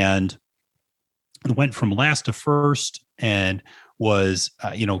 and went from last to first and was,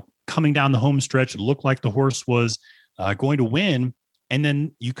 coming down the home stretch. It looked like the horse was going to win. And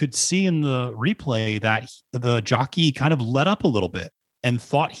then you could see in the replay that the jockey kind of let up a little bit and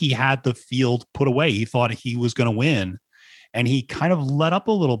thought he had the field put away. He thought he was going to win. And he kind of let up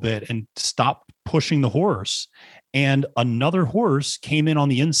a little bit and stopped pushing the horse. And another horse came in on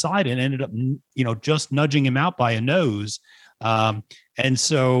the inside and ended up, just nudging him out by a nose. And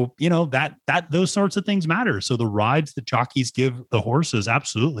so, that those sorts of things matter. So the rides that jockeys give the horses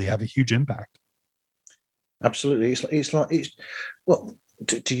absolutely have a huge impact. Absolutely. To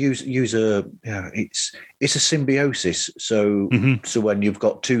use a, it's a symbiosis. So, So when you've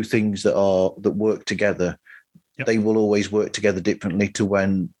got two things that work together, yep, they will always work together differently to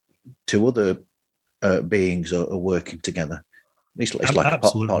when two other beings are working together. It's like a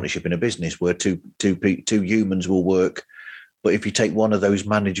partnership in a business where two humans will work. But if you take one of those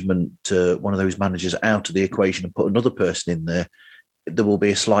managers out of the equation and put another person in there, there will be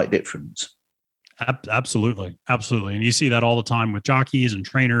a slight difference. Absolutely. And you see that all the time with jockeys and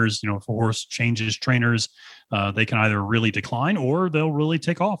trainers. If a horse changes trainers, they can either really decline or they'll really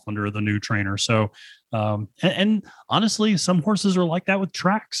take off under the new trainer. So, and honestly, some horses are like that with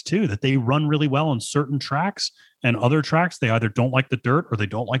tracks too, that they run really well on certain tracks, and other tracks, they either don't like the dirt or they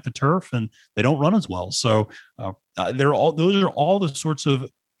don't like the turf and they don't run as well. So those are all the sorts of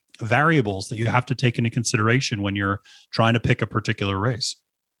variables that you have to take into consideration when you're trying to pick a particular race.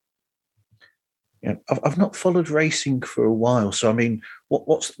 Yeah, I've not followed racing for a while. So, I mean,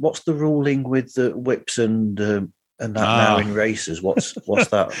 what's the ruling with the whips and that now in races? What's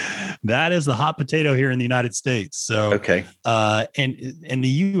that? That is the hot potato here in the United States. So, okay. And in the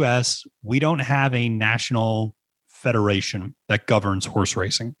U.S., we don't have a national federation that governs horse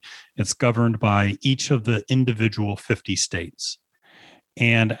racing. It's governed by each of the individual 50 states.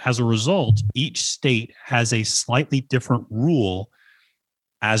 And as a result, each state has a slightly different rule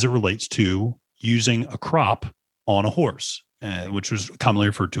as it relates to using a crop on a horse, which was commonly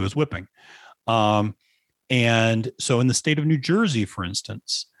referred to as whipping. And so in the state of New Jersey, for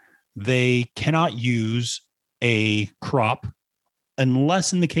instance, they cannot use a crop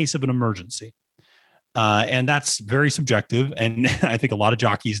unless in the case of an emergency. And that's very subjective. And I think a lot of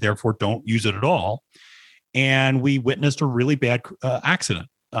jockeys, therefore, don't use it at all. And we witnessed a really bad accident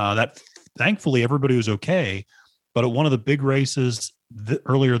that thankfully everybody was okay. But at one of the big races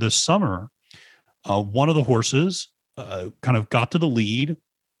earlier this summer, one of the horses kind of got to the lead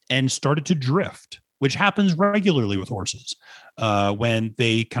and started to drift, which happens regularly with horses. When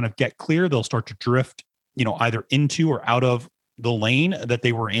they kind of get clear, they'll start to drift, either into or out of the lane that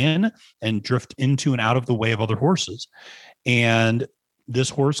they were in and drift into and out of the way of other horses. And this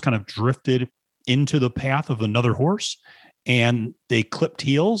horse kind of drifted into the path of another horse, and they clipped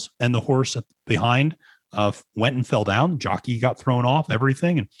heels, and the horse behind went and fell down. The jockey got thrown off,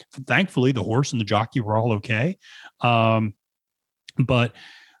 everything. And thankfully the horse and the jockey were all okay. But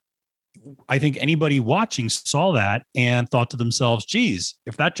I think anybody watching saw that and thought to themselves, geez,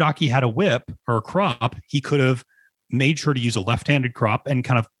 if that jockey had a whip or a crop, he could have made sure to use a left-handed crop and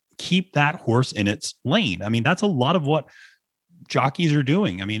kind of keep that horse in its lane. I mean, that's a lot of what jockeys are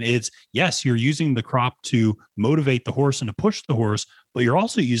doing. I mean, yes, you're using the crop to motivate the horse and to push the horse, but you're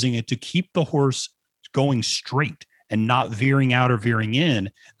also using it to keep the horse going straight and not veering out or veering in.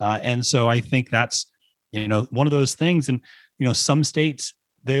 And so I think that's, one of those things. And, some states,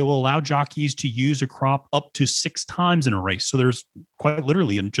 they will allow jockeys to use a crop up to 6 times in a race. So there's quite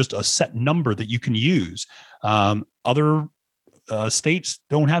literally just a set number that you can use. Other states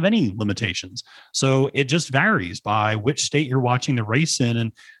don't have any limitations. So it just varies by which state you're watching the race in.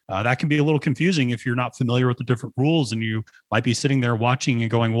 And that can be a little confusing if you're not familiar with the different rules, and you might be sitting there watching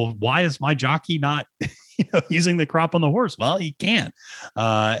and going, well, why is my jockey not using the crop on the horse? Well, he can't.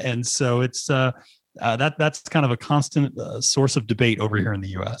 And so it's that's kind of a constant source of debate over here in the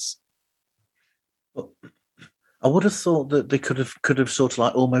U.S. I would have thought that they could have sort of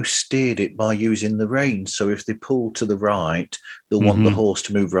like almost steered it by using the reins. So if they pull to the right, they'll want the horse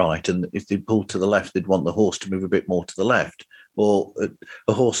to move right, and if they pull to the left, they'd want the horse to move a bit more to the left. Or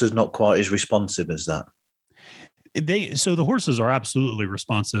a horse is not quite as responsive as that. So the horses are absolutely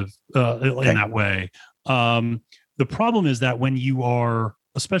responsive in that way. The problem is that when you are,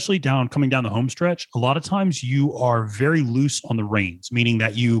 especially coming down the home stretch, a lot of times you are very loose on the reins, meaning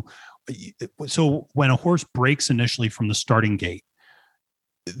that so when a horse breaks initially from the starting gate,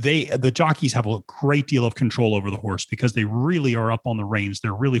 the jockeys have a great deal of control over the horse because they really are up on the reins.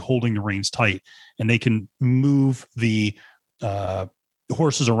 They're really holding the reins tight, and they can move the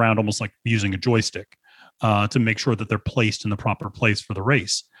horses around almost like using a joystick to make sure that they're placed in the proper place for the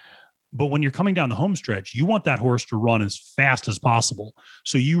race. But when you're coming down the home stretch, you want that horse to run as fast as possible.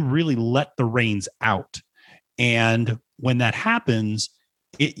 So you really let the reins out. And when that happens,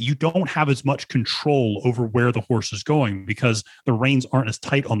 you don't have as much control over where the horse is going because the reins aren't as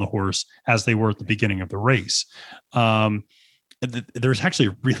tight on the horse as they were at the beginning of the race. There's actually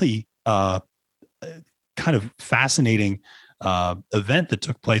a really kind of fascinating event that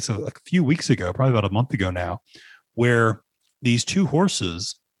took place a few weeks ago, probably about a month ago now, where these two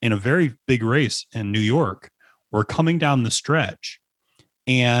horses in a very big race in New York were coming down the stretch,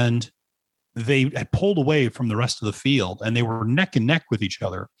 and they had pulled away from the rest of the field, and they were neck and neck with each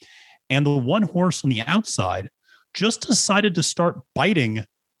other. And the one horse on the outside just decided to start biting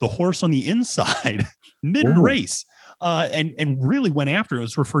the horse on the inside mid-race, and really went after it. It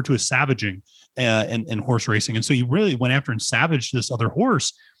was referred to as savaging in horse racing. And so he really went after and savaged this other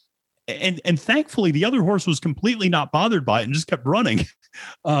horse. And thankfully, the other horse was completely not bothered by it and just kept running.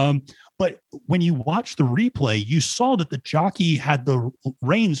 But when you watch the replay, you saw that the jockey had the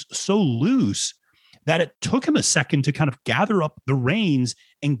reins so loose that it took him a second to kind of gather up the reins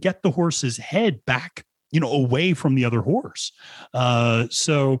and get the horse's head back, away from the other horse.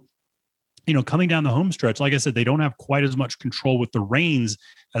 So coming down the home stretch, like I said, they don't have quite as much control with the reins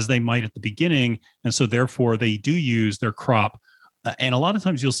as they might at the beginning. And so therefore they do use their crop. And a lot of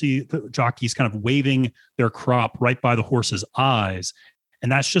times you'll see the jockeys kind of waving their crop right by the horse's eyes.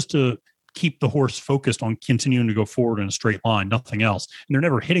 And that's just to keep the horse focused on continuing to go forward in a straight line, nothing else. And they're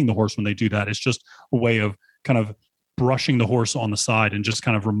never hitting the horse when they do that. It's just a way of kind of brushing the horse on the side and just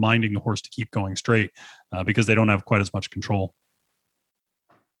kind of reminding the horse to keep going straight because they don't have quite as much control.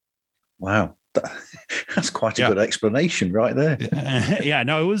 Wow. That's quite a good explanation right there. Yeah,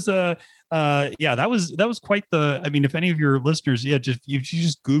 no, it was that was quite the, I mean, if any of your listeners, you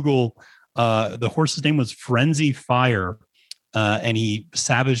just Google, the horse's name was Frenzy Fire. And he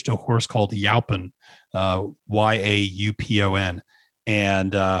savaged a horse called Yaupon, Yaupon.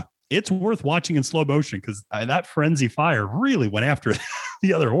 And it's worth watching in slow motion because that Frenzy Fire really went after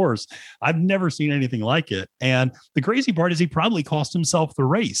the other horse. I've never seen anything like it. And the crazy part is he probably cost himself the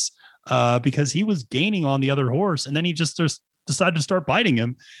race because he was gaining on the other horse, and then he just decided to start biting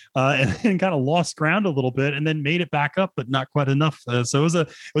him and then kind of lost ground a little bit and then made it back up, but not quite enough. So it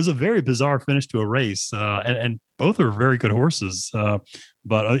was a very bizarre finish to a race. And both are very good horses.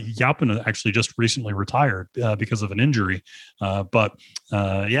 But Yaupin actually just recently retired because of an injury. So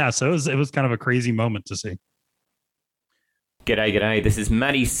it was kind of a crazy moment to see. G'day. This is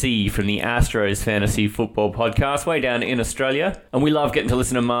Matty C from the Astros Fantasy Football Podcast way down in Australia. And we love getting to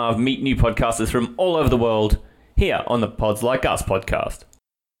listen to Marv meet new podcasters from all over the world here on the Pods Like Us podcast.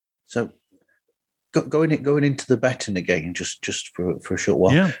 So going into the betting again, just for a short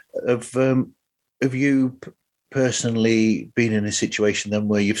while. Yeah. Have you personally been in a situation then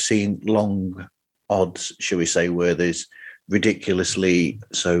where you've seen long odds, shall we say, where there's ridiculously,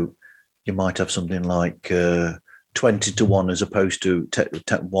 so you might have something like 20 to 1 as opposed to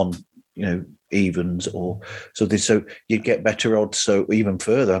 1, evens or something, so you'd get better odds. So even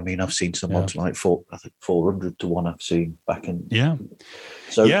further, I mean, I've seen some odds like 400 to 1 I've seen back in.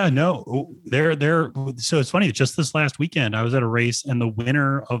 So it's funny, just this last weekend I was at a race and the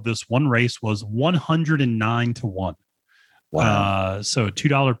winner of this one race was 109 to 1. Wow. So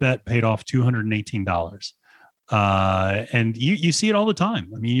 $2 bet paid off $218. And you see it all the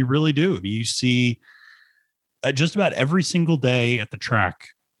time. I mean, you really do. I mean, you see just about every single day at the track,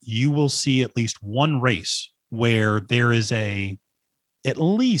 you will see at least one race where there is at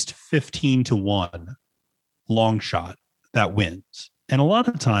least 15 to 1 long shot that wins. And a lot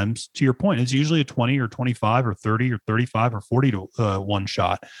of times, to your point, it's usually a 20 or 25 or 30 or 35 or 40 to 1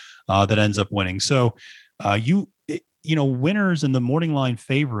 shot that ends up winning. So winners in the morning line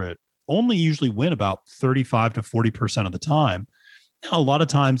favorite only usually win about 35 to 40% of the time. Now, a lot of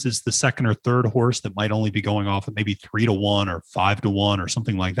times it's the second or third horse that might only be going off at maybe 3 to 1 or 5 to 1 or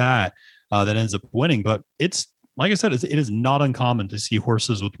something like that that ends up winning. But it's, like I said, it is not uncommon to see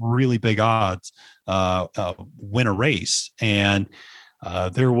horses with really big odds win a race. And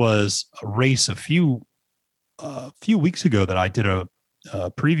there was a race a few weeks ago that I did a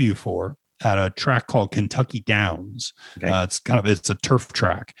preview for at a track called Kentucky Downs. Okay. It's a turf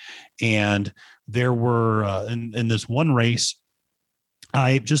track. And there were in this one race,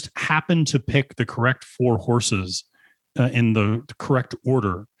 I just happened to pick the correct 4 horses in the correct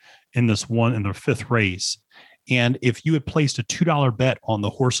order in the 5th race. And if you had placed a $2 bet on the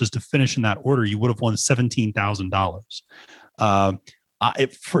horses to finish in that order, you would have won $17,000.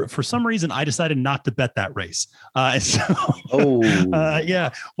 For some reason, I decided not to bet that race. Well,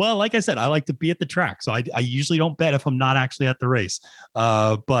 like I said, I like to be at the track, so I usually don't bet if I'm not actually at the race.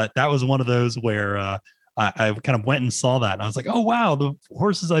 But that was one of those where I kind of went and saw that, and I was like, oh wow, the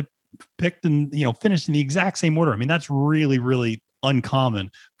horses I picked and finished in the exact same order. I mean, that's really, really uncommon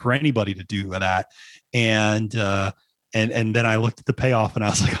for anybody to do that. And then I looked at the payoff and I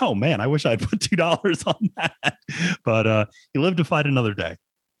was like, oh man, I wish I'd put $2 on that. But you live to fight another day.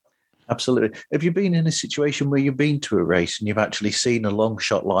 Absolutely. Have you been in a situation where you've been to a race and you've actually seen a long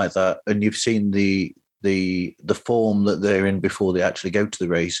shot like that, and you've seen the form that they're in before they actually go to the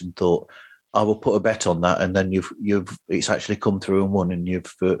race, and thought, I will put a bet on that, and then it's actually come through and won, and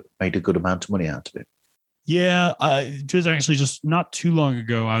you've made a good amount of money out of it? Yeah, just not too long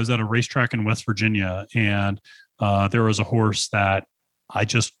ago, I was at a racetrack in West Virginia, and there was a horse that I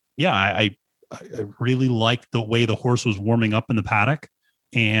really liked the way the horse was warming up in the paddock,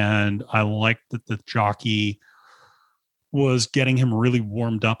 and I liked that the jockey was getting him really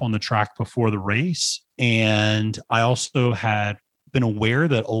warmed up on the track before the race. And I also had been aware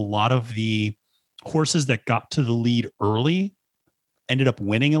that a lot of the horses that got to the lead early ended up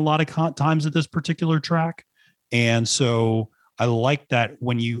winning a lot of times at this particular track. And so I like that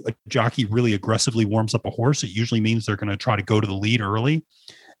when a jockey really aggressively warms up a horse, it usually means they're going to try to go to the lead early.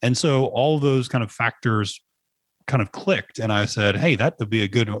 And so all of those kind of factors kind of clicked, and I said, hey, that would be a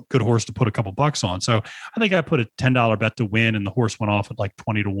good horse to put a couple bucks on. So I think I put a $10 bet to win, and the horse went off at like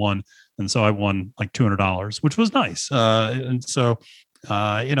 20 to 1. And so I won like $200, which was nice. And so,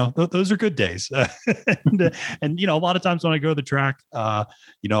 those are good days. and a lot of times when I go to the track, I'll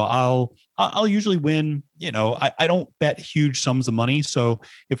usually win. I don't bet huge sums of money. So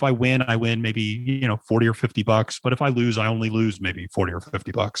if I win maybe, 40 or 50 bucks, but if I lose, I only lose maybe 40 or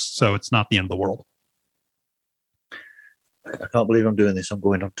 50 bucks. So it's not the end of the world. I can't believe I'm doing this. I'm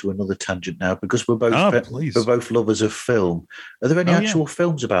going on to another tangent now, because we're both lovers of film. Are there any actual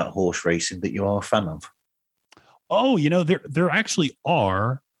films about horse racing that you are a fan of? Oh, there actually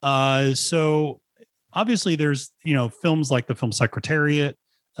are. So obviously there's, films like the film Secretariat,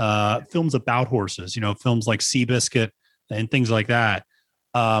 films about horses, films like Seabiscuit and things like that.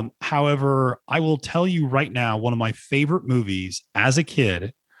 However, I will tell you right now, one of my favorite movies as a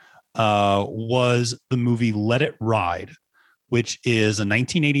kid was the movie Let It Ride, which is a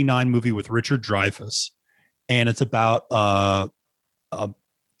 1989 movie with Richard Dreyfuss. And it's about a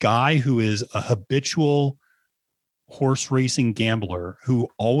guy who is a habitual horse racing gambler who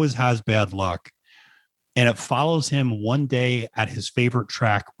always has bad luck. And it follows him one day at his favorite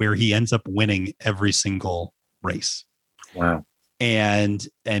track where he ends up winning every single race. Wow. And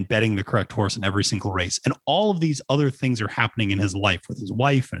betting the correct horse in every single race. And all of these other things are happening in his life with his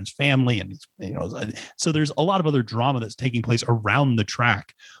wife and his family. And so there's a lot of other drama that's taking place around the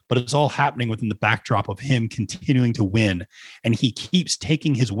track, but it's all happening within the backdrop of him continuing to win. And he keeps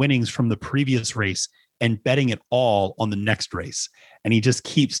taking his winnings from the previous race and betting it all on the next race. And he just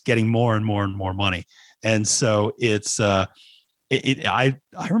keeps getting more and more and more money. And so I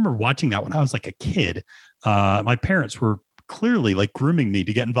remember watching that when I was like a kid. My parents were clearly like grooming me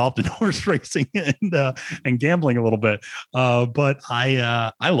to get involved in horse racing and gambling a little bit. But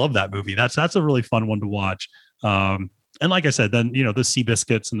I love that movie. That's a really fun one to watch. And like I said, then, the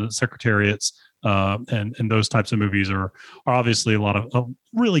Seabiscuits and the Secretariats and those types of movies are obviously a lot of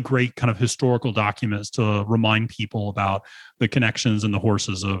really great kind of historical documents to remind people about the connections and the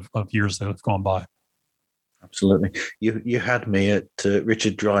horses of years that have gone by. Absolutely. You had me at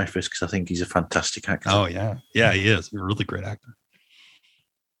Richard Dreyfuss because I think he's a fantastic actor. Oh, yeah. Yeah, he is. He's a really great actor.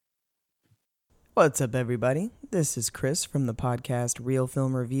 What's up, everybody? This is Chris from the podcast Real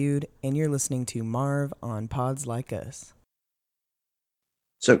Film Reviewed, and you're listening to Marv on Pods Like Us.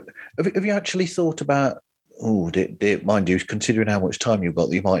 So have you actually thought about, mind you, considering how much time you've got,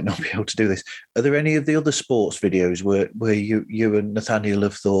 you might not be able to do this. Are there any of the other sports videos where you and Nathaniel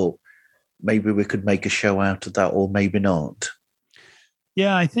have thought, maybe we could make a show out of that, or maybe not?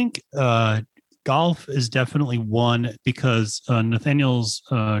 Yeah, I think golf is definitely one because Nathaniel's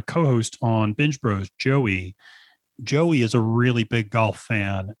co-host on Binge Bros, Joey is a really big golf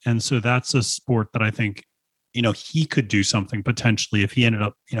fan. And so that's a sport that I think, he could do something potentially if he ended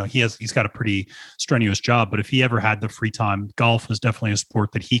up, he's got a pretty strenuous job, but if he ever had the free time, golf is definitely a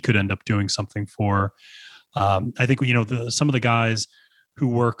sport that he could end up doing something for. I think, some of the guys who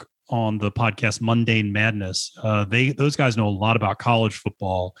work on the podcast Mundane Madness, those guys know a lot about college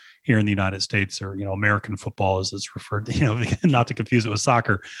football here in the United States, or American football as it's referred to, not to confuse it with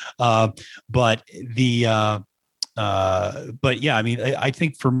soccer. But yeah, I mean, I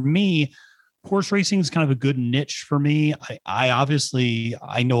think for me, horse racing is kind of a good niche for me. I obviously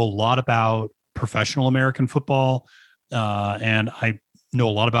know a lot about professional American football, and I know a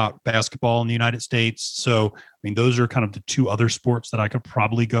lot about basketball in the United States. So, I mean, those are kind of the two other sports that I could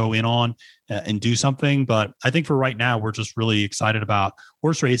probably go in on and do something. But I think for right now, we're just really excited about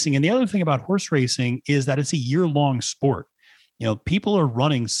horse racing. And the other thing about horse racing is that it's a year-long sport. People are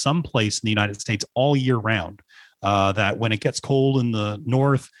running someplace in the United States all year round. That when it gets cold in the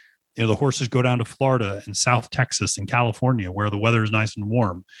north, the horses go down to Florida and South Texas and California, where the weather is nice and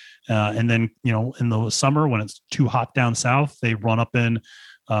warm. And then, in the summer when it's too hot down south, they run up in,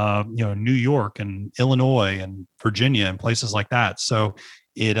 New York and Illinois and Virginia and places like that. So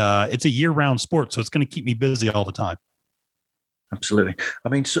it's a year-round sport. So it's going to keep me busy all the time. Absolutely. I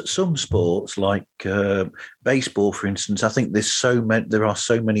mean, some sports like baseball, for instance, I think there are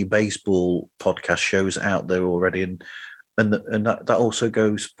so many baseball podcast shows out there already, and that also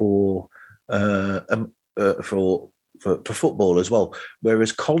goes for football as well.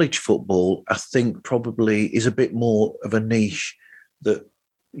 Whereas college football, I think, probably is a bit more of a niche. That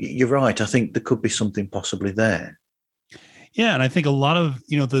you're right. I think there could be something possibly there. Yeah, and I think a lot of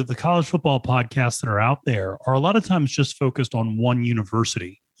the college football podcasts that are out there are a lot of times just focused on one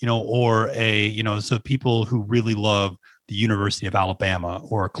university, or so people who really love the University of Alabama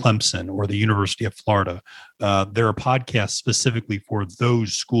or Clemson or the University of Florida. There are podcasts specifically for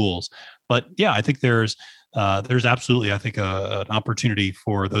those schools. But yeah, I think there's absolutely, I think, an opportunity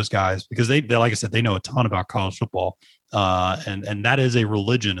for those guys because they, like I said, they know a ton about college football. And that is a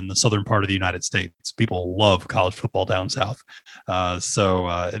religion in the southern part of the United States. People love college football down south.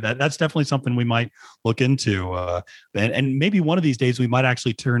 So that's definitely something we might look into. And maybe one of these days we might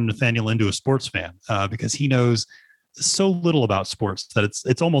actually turn Nathaniel into a sports fan because he knows so little about sports that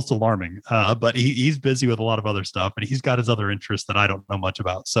it's almost alarming. But he's busy with a lot of other stuff, and he's got his other interests that I don't know much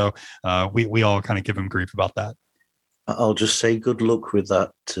about. So we all kind of give him grief about that. I'll just say good luck with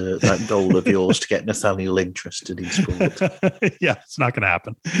that goal of yours to get Nathaniel interested in sport. Yeah, it's not going to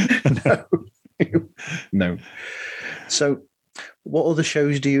happen. No. So what other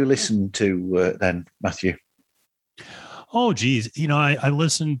shows do you listen to then, Matthew? Oh, geez. I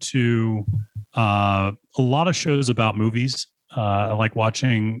listen to a lot of shows about movies. I like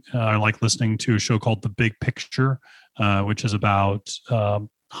listening to a show called The Big Picture, which is about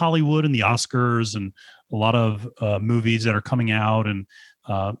Hollywood and the Oscars and a lot of movies that are coming out, and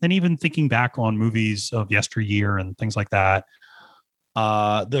even thinking back on movies of yesteryear and things like that.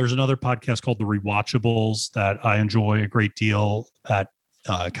 There's another podcast called The Rewatchables that I enjoy a great deal, that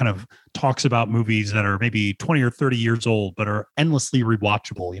kind of talks about movies that are maybe 20 or 30 years old, but are endlessly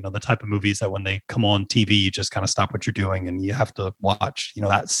rewatchable. The type of movies that when they come on TV, you just kind of stop what you're doing and you have to watch,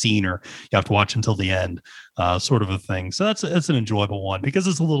 that scene, or you have to watch until the end, sort of a thing. So that's an enjoyable one because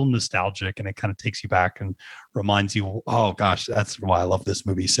it's a little nostalgic and it kind of takes you back and reminds you, oh gosh, that's why I love this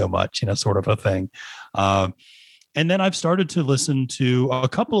movie so much, sort of a thing. And then I've started to listen to a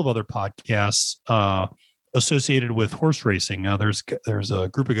couple of other podcasts, associated with horse racing. There's a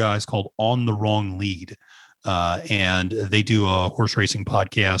group of guys called On the Wrong Lead, and they do a horse racing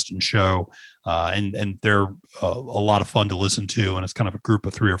podcast and show, and they're a lot of fun to listen to. And it's kind of a group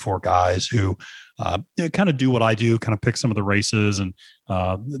of 3 or 4 guys who kind of do what I do, kind of pick some of the races, and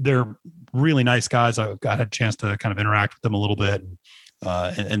they're really nice guys. I had a chance to kind of interact with them a little bit,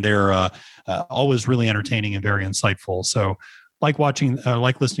 and they're always really entertaining and very insightful. So like listening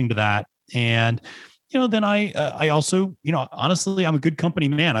to that. And then I also, honestly, I'm a good company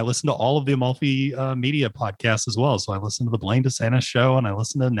man. I listen to all of the Amalfi Media podcasts as well. So I listen to the Blaine DeSantis show, and I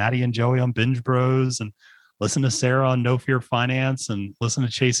listen to Natty and Joey on Binge Bros, and listen to Sarah on No Fear Finance, and listen to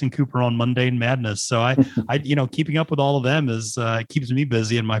Chase and Cooper on Mundane Madness. So I keeping up with all of them keeps me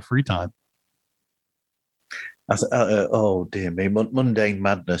busy in my free time. Oh dear me, Mundane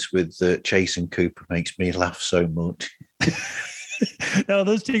Madness with Chase and Cooper makes me laugh so much. No,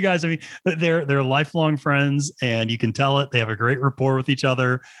 those 2 guys, I mean, they're lifelong friends, and you can tell it. They have a great rapport with each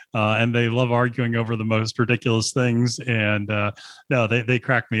other, and they love arguing over the most ridiculous things. And no, they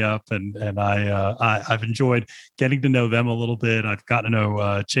crack me up, and I've enjoyed getting to know them a little bit. I've gotten to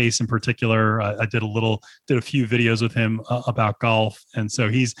know Chase in particular. I did a few videos with him about golf, and so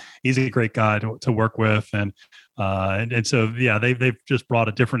he's a great guy to work with, and so yeah, they've just brought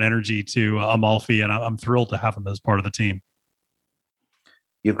a different energy to Amalfi, and I'm thrilled to have them as part of the team.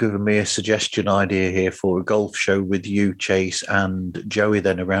 You've given me a suggestion idea here for a golf show with you, Chase, and Joey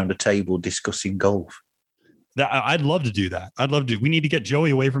then around a table discussing golf. I'd love to do that. We need to get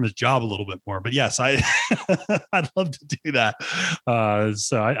Joey away from his job a little bit more, but yes, I'd love to do that.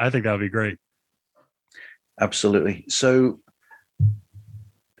 So I think that would be great. Absolutely. So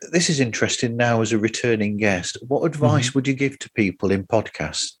this is interesting now as a returning guest. What advice would you give to people in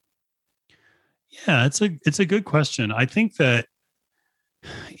podcasts? Yeah, it's a good question. I think that,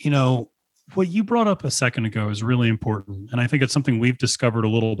 what you brought up a second ago is really important. And I think it's something we've discovered a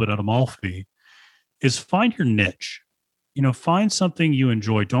little bit at Amalfi, is find your niche. Find something you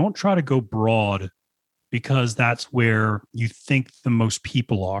enjoy. Don't try to go broad because that's where you think the most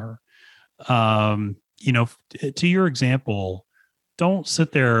people are. To your example, don't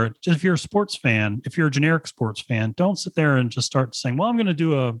sit there, just if you're a sports fan, if you're a generic sports fan, don't sit there and just start saying, well, I'm going to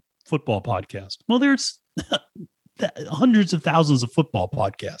do a football podcast. Well, there's hundreds of thousands of football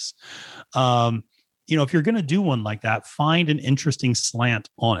podcasts. If you're going to do one like that, find an interesting slant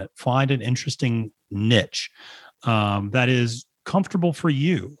on it. Find an interesting niche that is comfortable for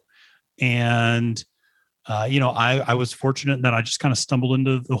you. And, I was fortunate that I just kind of stumbled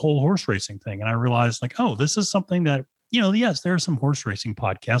into the whole horse racing thing. And I realized this is something that, yes, there are some horse racing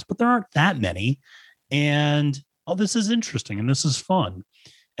podcasts, but there aren't that many. And, this is interesting and this is fun.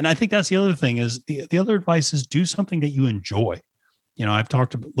 And I think that's the other thing is the other advice is do something that you enjoy. I've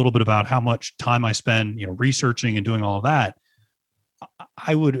talked a little bit about how much time I spend, researching and doing all of that.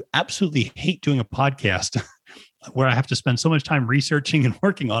 I would absolutely hate doing a podcast where I have to spend so much time researching and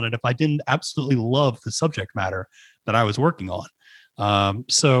working on it if I didn't absolutely love the subject matter that I was working on.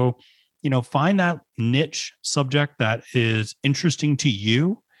 So, find that niche subject that is interesting to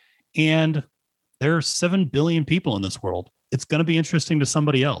you. And there are 7 billion people in this world. It's going to be interesting to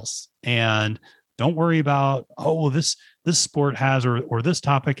somebody else. And don't worry about, this sport has, or this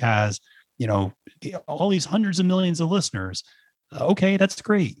topic has, all these hundreds of millions of listeners. Okay, that's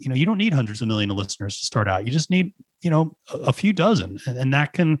great. You don't need hundreds of millions of listeners to start out. You just need, a few dozen, and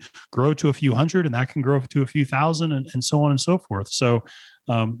that can grow to a few hundred, and that can grow to a few thousand, and so on and so forth. So,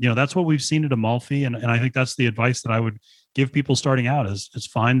 that's what we've seen at Amalfi. And I think that's the advice that I would give people starting out is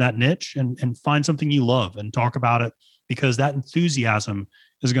find that niche and find something you love and talk about it, because that enthusiasm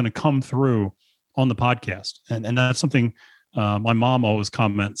is going to come through on the podcast. And that's something my mom always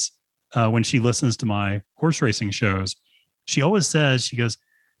comments when she listens to my horse racing shows. She always says, she goes,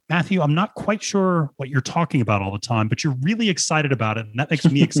 Matthew, I'm not quite sure what you're talking about all the time, but you're really excited about it. And that makes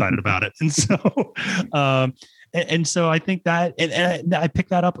me excited about it. And so, And so I think that, and I pick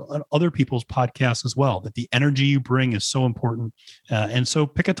that up on other people's podcasts as well, that the energy you bring is so important. And so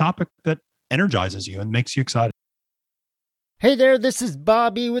pick a topic that energizes you and makes you excited. Hey there, this is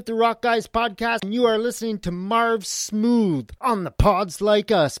Bobby with the Rock Guys podcast, and you are listening to Marv Smooth on the Pods Like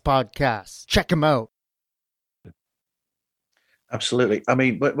Us podcast. Check him out. Absolutely. I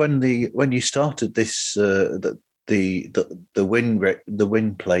mean, when you started this the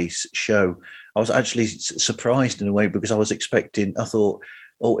Win Place show, I was actually surprised in a way, because I thought,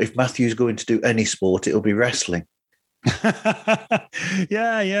 oh, if Matthew's going to do any sport, it'll be wrestling.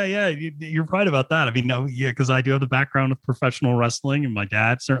 Yeah. You're right about that. I mean, no, yeah, because I do have the background of professional wrestling, and my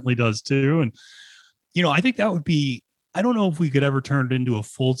dad certainly does too. And I think that would be, I don't know if we could ever turn it into a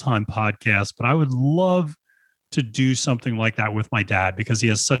full-time podcast, but I would love to do something like that with my dad, because he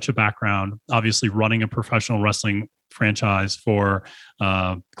has such a background, obviously running a professional wrestling franchise for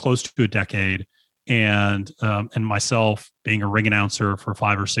close to a decade, and myself being a ring announcer for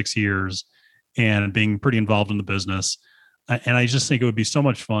 5 or 6 years, and being pretty involved in the business. And I just think it would be so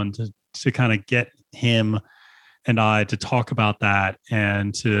much fun to kind of get him and I to talk about that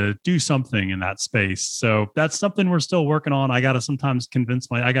and to do something in that space. So that's something we're still working on. I got to sometimes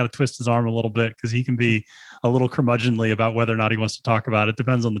I got to twist his arm a little bit, because he can be a little curmudgeonly about whether or not he wants to talk about it.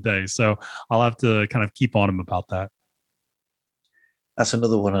 Depends on the day. So I'll have to kind of keep on him about that. That's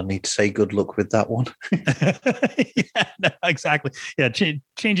another one I need to say good luck with that one. Yeah, no, exactly. Yeah,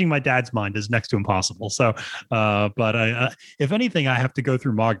 changing my dad's mind is next to impossible. So, but if anything, I have to go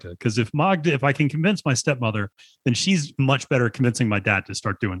through Magda, because if I can convince my stepmother, then she's much better at convincing my dad to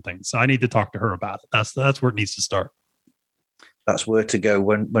start doing things. So I need to talk to her about it. That's where it needs to start. That's where to go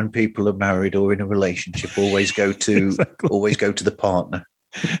when people are married or in a relationship. Always go to always go to the partner.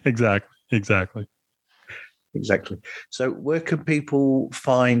 Exactly. So where can people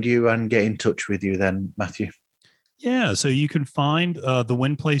find you and get in touch with you then, Matthew? Yeah, so you can find the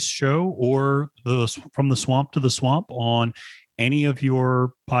Win Place show or From the Swamp to the Swamp on any of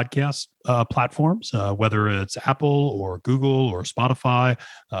your podcast platforms, whether it's Apple or Google or Spotify,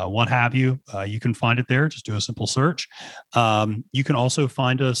 what have you. You can find it there. Just do a simple search. You can also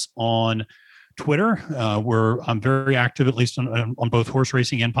find us on Twitter, where I'm very active, at least on both horse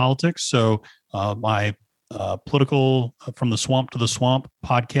racing and politics. So my political From the Swamp to the Swamp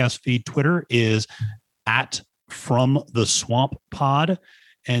podcast feed Twitter is at From the Swamp Pod,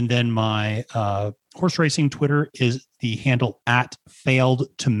 and then my horse racing Twitter is the handle at Failed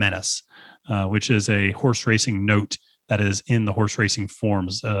to Menace, which is a horse racing note that is in the horse racing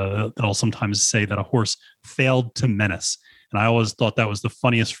forums that I'll sometimes say that a horse failed to menace. And I always thought that was the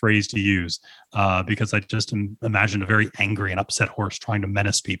funniest phrase to use, because I just imagined a very angry and upset horse trying to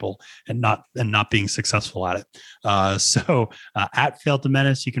menace people and not being successful at it. So at Failed to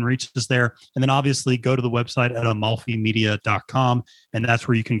Menace, you can reach us there. And then obviously go to the website at amalfimedia.com. And that's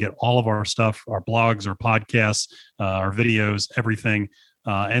where you can get all of our stuff, our blogs, our podcasts, our videos, everything.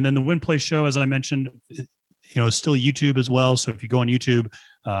 And then the Win Place show, as I mentioned, is still YouTube as well. So if you go on YouTube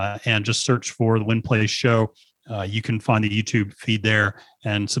and just search for the Win Place show, you can find the YouTube feed there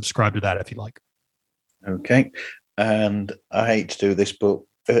and subscribe to that if you like. Okay. And I hate to do this, but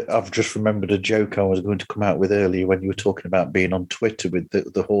I've just remembered a joke I was going to come out with earlier when you were talking about being on Twitter with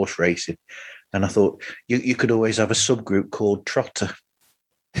the horse racing. And I thought you could always have a subgroup called Trotter.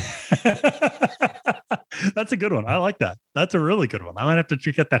 That's a good one. I like that. That's a really good one. I might have to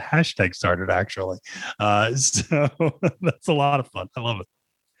get that hashtag started, actually. So that's a lot of fun. I love it.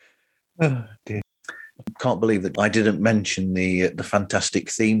 Oh, dear. Can't believe that I didn't mention the fantastic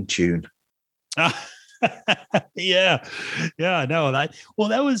theme tune. Yeah, no,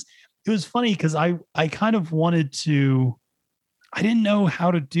 it was funny because I kind of wanted to, I didn't know how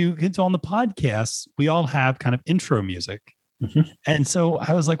to do it. On the podcast, we all have kind of intro music. Mm-hmm. And so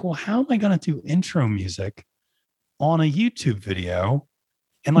I was like, well, how am I going to do intro music on a YouTube video?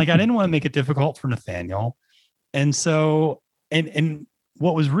 And I didn't want to make it difficult for Nathaniel. And so, and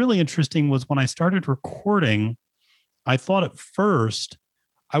what was really interesting was when I started recording, I thought at first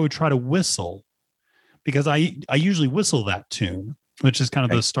I would try to whistle, because I usually whistle that tune, which is kind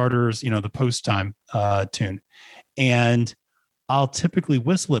of the starters, the post time tune. And I'll typically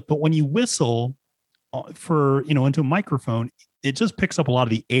whistle it. But when you whistle for, into a microphone, it just picks up a lot of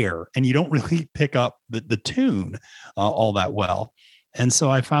the air and you don't really pick up the tune all that well. And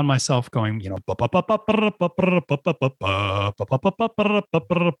so I found myself going, and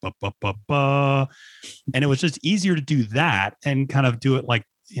it was just easier to do that and kind of do it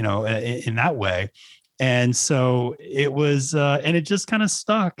in that way. And so it was, and it just kind of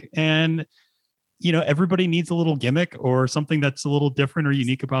stuck. And everybody needs a little gimmick or something that's a little different or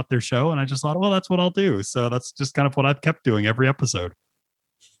unique about their show. And I just thought, well, that's what I'll do. So that's just kind of what I've kept doing every episode.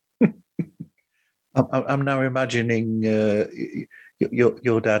 I'm now imagining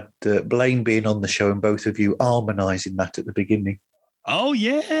your dad, Blaine, being on the show and both of you harmonizing that at the beginning. Oh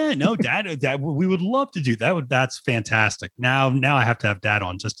yeah, no, Dad, we would love to do that. That's fantastic. Now I have to have Dad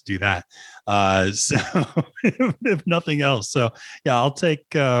on just to do that. So if nothing else, so yeah, I'll take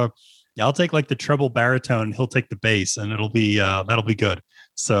like the treble baritone. He'll take the bass, and it'll be that'll be good.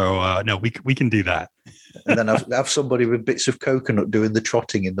 So no, we can do that. And then have somebody with bits of coconut doing the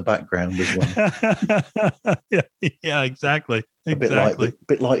trotting in the background as well. yeah, exactly. A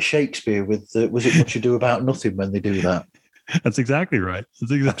bit like Shakespeare with was it Much Ado About Nothing when they do that? That's exactly right.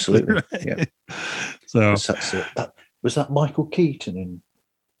 That's exactly Absolutely right. Yeah. So was that Michael Keaton in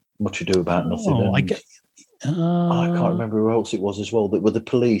Much Ado About Nothing? Oh, I can't remember who else it was as well. That were the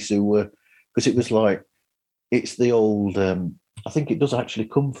police who were, because it was like it's the old. I think it does actually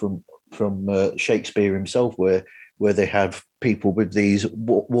come from Shakespeare himself, where they have people with these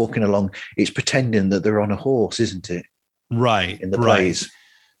walking along. It's pretending that they're on a horse, isn't it? Right. In the plays.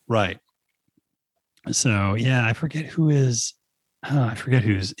 Right. So yeah, I forget who's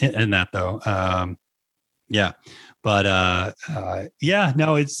in that though. Yeah, but yeah,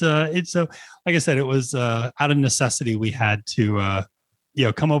 no, it's so like I said, it was out of necessity. We had to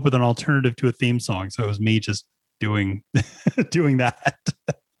come up with an alternative to a theme song. So it was me just doing that.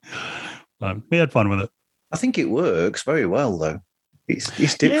 We had fun with it. I think it works very well though. It's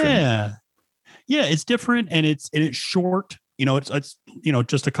different. Yeah, it's different and it's short. It's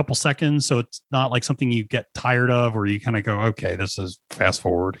just a couple seconds, so it's not like something you get tired of or you kind of go, okay, this is fast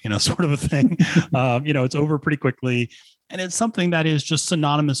forward, sort of a thing. It's over pretty quickly, and it's something that is just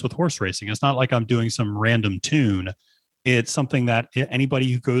synonymous with horse racing. It's not like I'm doing some random tune. It's something that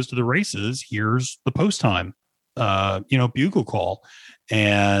anybody who goes to the races hears the post time, bugle call,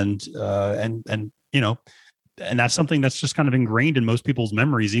 and that's something that's just kind of ingrained in most people's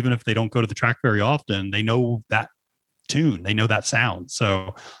memories, even if they don't go to the track very often. They know that tune, they know that sound.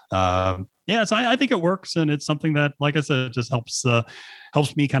 So so I think it works, and it's something that, like I said, just helps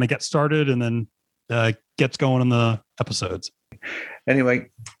me kind of get started and then gets going on the episodes. Anyway,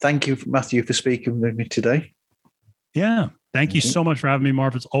 thank you, Matthew, for speaking with me today. Yeah, thank you so much for having me,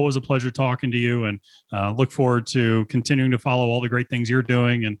 Marv. It's always a pleasure talking to you, and look forward to continuing to follow all the great things you're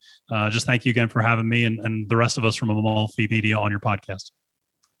doing. And just thank you again for having me and the rest of us from Amalfi Media on your podcast.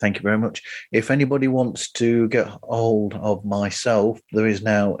 Thank you very much. If anybody wants to get hold of myself, there is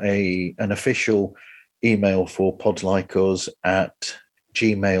now an official email for Pods Like Us at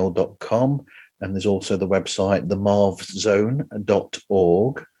gmail.com. And there's also the website,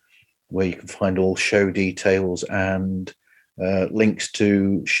 themarvzone.org, where you can find all show details and links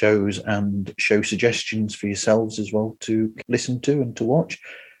to shows and show suggestions for yourselves as well to listen to and to watch.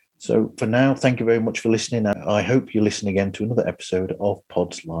 So for now, thank you very much for listening. I hope you listen again to another episode of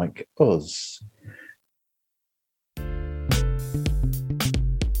Pods Like Us.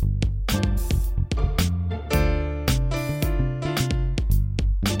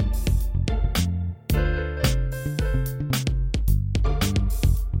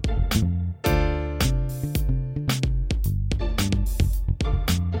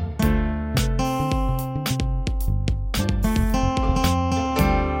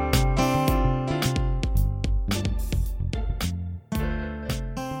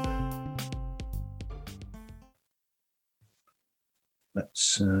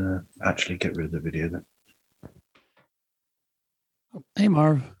 Let's actually get rid of the video then. Hey,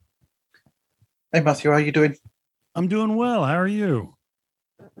 Marv. Hey, Matthew, how are you doing? I'm doing well. How are you?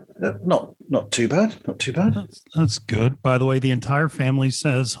 Not too bad. Not too bad. That's good. By the way, the entire family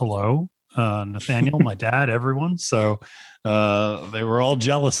says hello. Nathaniel, my dad, everyone. So they were all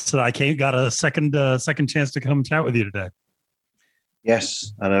jealous that I got a second chance to come chat with you today.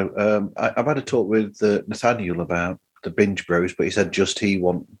 Yes, I know. I've had a talk with Nathaniel about the Binge Bros, but he said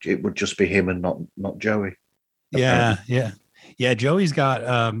it would just be him and not Joey. Yeah. Joey's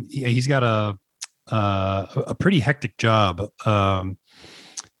got he's got a pretty hectic job right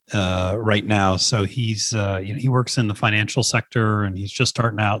now. So he's he works in the financial sector and he's just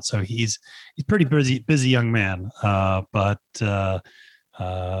starting out. So he's pretty busy young man. But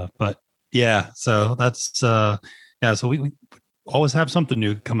yeah. So that's So we always have something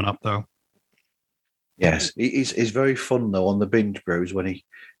new coming up though. Yes, it's very fun though on the Binge Bros when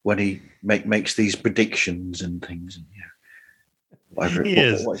he makes these predictions and things. And what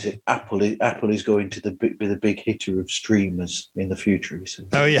is it? Apple is going to be the big hitter of streamers in the future. He says.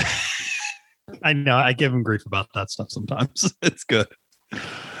 Oh yeah, I know. I give him grief about that stuff sometimes. It's good.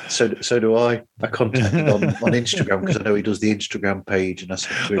 So do I. I contacted on Instagram because I know he does the Instagram page, and I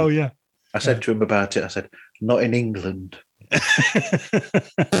said to him, Oh yeah. I said to him about it. I said, not in England.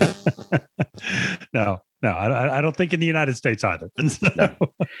 No, I don't think in the United States either. No.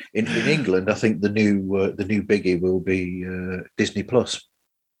 In England, I think the new biggie will be Disney Plus.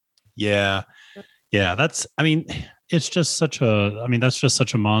 Yeah. That's just such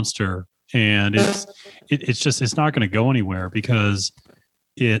a monster, and it's not going to go anywhere because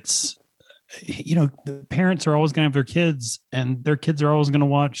it's, the parents are always going to have their kids, and their kids are always going to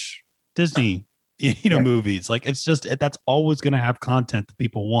watch Disney, movies. Like that's always going to have content that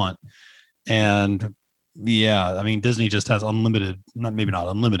people want. And yeah, Disney just has unlimited, maybe not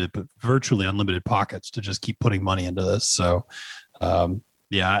unlimited, but virtually unlimited pockets to just keep putting money into this. So,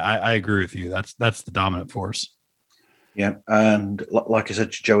 I agree with you. That's the dominant force. Yeah, and like I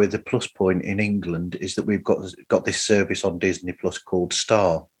said to Joey, the plus point in England is that we've got this service on Disney Plus called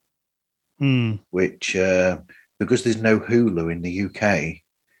Star, which because there's no Hulu in the UK,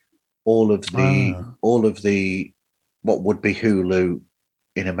 all of the what would be Hulu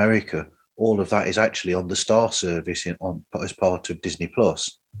in America, all of that is actually on the Star service as part of Disney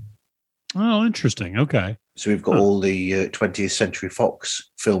Plus. Oh, interesting. Okay. So we've got all the 20th Century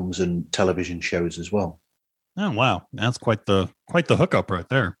Fox films and television shows as well. Oh, wow. That's quite the hookup right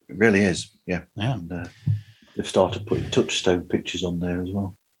there. It really is. Yeah. Yeah. And they've started putting Touchstone pictures on there as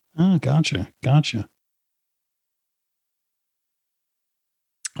well. Oh, gotcha.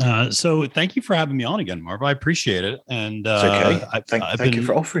 So thank you for having me on again, Marv. I appreciate it. And it's okay. Thank you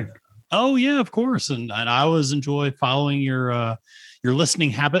for offering. Oh yeah, of course. And I always enjoy following your listening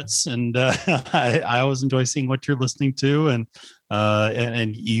habits, and I always enjoy seeing what you're listening to,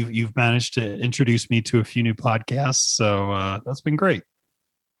 and you've managed to introduce me to a few new podcasts. So that's been great.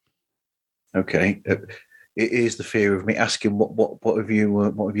 Okay. It is the fear of me asking what have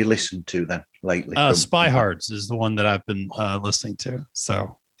you listened to then lately? Spy Hards is the one that I've been listening to.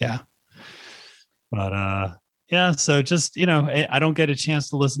 So yeah, but yeah. So just I don't get a chance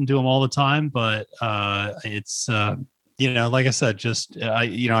to listen to them all the time, but it's like I said, just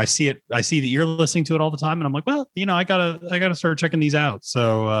I see it. I see that you're listening to it all the time, and I'm like, well, I gotta start checking these out.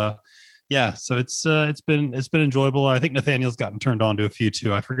 So yeah, so it's been enjoyable. I think Nathaniel's gotten turned on to a few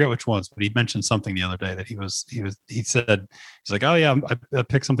too. I forget which ones, but he mentioned something the other day that he said he's like, oh yeah, I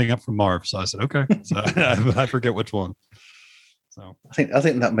picked something up from Marv. So I said, okay. So I forget which one. So I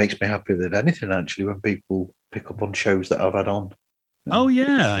think that makes me happier than anything, actually, when people pick up on shows that I've had on. Oh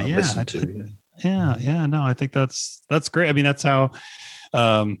yeah, yeah. Listen to, yeah. No, I think that's great. That's how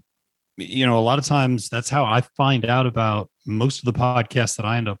a lot of times that's how I find out about most of the podcasts that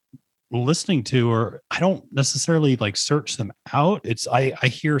I end up listening to, or I don't necessarily like search them out. It's I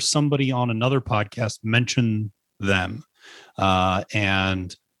hear somebody on another podcast mention them,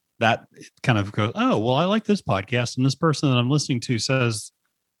 and that kind of goes, oh well, I like this podcast, and this person that I'm listening to says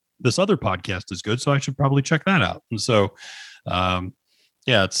this other podcast is good, so I should probably check that out. And so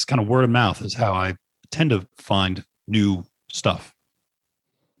yeah, it's kind of word of mouth is how I tend to find new stuff.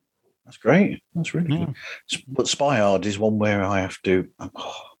 That's great. That's really good. But Spy Hard is one where I have to.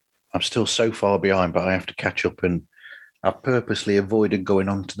 I'm still so far behind, but I have to catch up, and I've purposely avoided going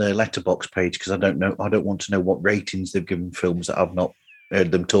onto their letterbox page because I don't want to know what ratings they've given films that I've not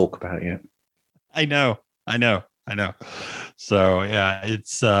heard them talk about yet. I know. So yeah,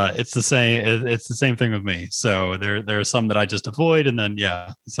 it's the same. It's the same thing with me. So there are some that I just avoid, and then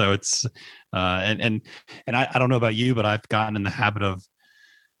yeah. So it's and I don't know about you, but I've gotten in the habit of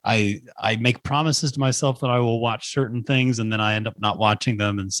I make promises to myself that I will watch certain things, and then I end up not watching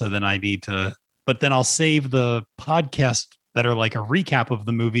them, and so then I need to. But then I'll save the podcast that are like a recap of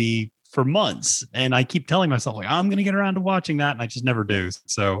the movie for months, and I keep telling myself like I'm going to get around to watching that, and I just never do.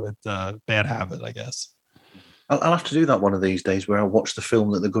 So it's a bad habit, I guess. I'll have to do that one of these days, where I'll watch the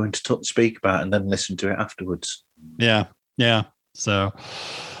film that they're going to speak about and then listen to it afterwards. Yeah. So,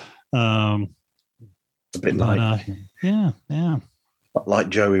 a bit like yeah. Like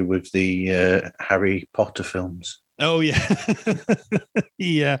Joey with the Harry Potter films. Oh yeah,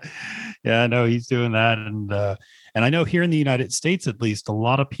 yeah. I know he's doing that, and I know here in the United States, at least, a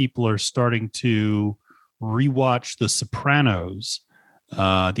lot of people are starting to rewatch The Sopranos,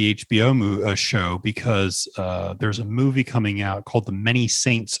 the HBO show, because there's a movie coming out called The Many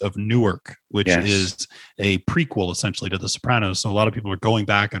Saints of Newark, which is a prequel essentially to The Sopranos. So a lot of people are going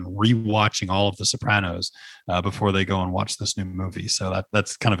back and rewatching all of The Sopranos before they go and watch this new movie. So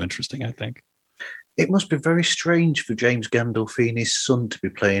that's kind of interesting, I think. It must be very strange for James Gandolfini's son to be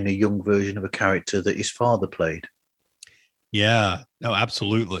playing a young version of a character that his father played. Yeah, no,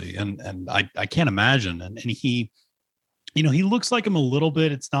 absolutely. And I can't imagine. And he, he looks like him a little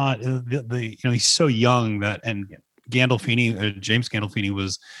bit. It's not he's so young that, and Gandolfini, James Gandolfini,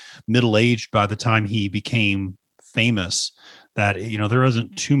 was middle-aged by the time he became famous, that, there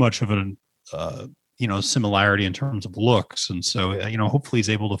isn't too much of an, similarity in terms of looks. And so, hopefully he's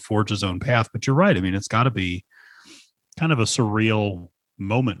able to forge his own path, but you're right. I mean, it's gotta be kind of a surreal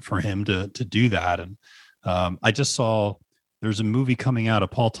moment for him to do that. And I just saw, there's a movie coming out, a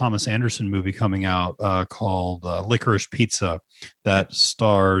Paul Thomas Anderson movie coming out called Licorice Pizza, that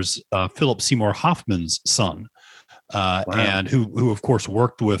stars Philip Seymour Hoffman's son, and who of course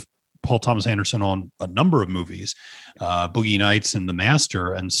worked with Paul Thomas Anderson on a number of movies, Boogie Nights and The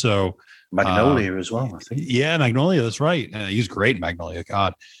Master. And so Magnolia as well, I think. Yeah, Magnolia, that's right. He's great in Magnolia,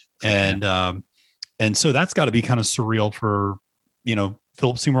 God. And so that's got to be kind of surreal for,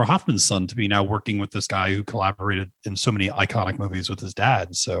 Philip Seymour Hoffman's son to be now working with this guy who collaborated in so many iconic movies with his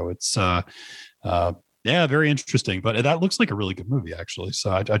dad. So it's, very interesting. But that looks like a really good movie, actually.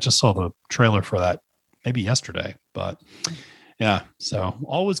 So I just saw the trailer for that maybe yesterday. But yeah, so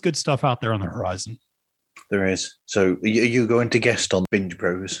always good stuff out there on the horizon. There is. So are you going to guest on Binge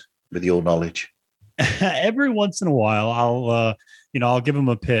Bros with your knowledge? Every once in a while, I'll give them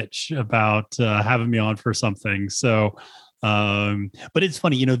a pitch about having me on for something. So, but it's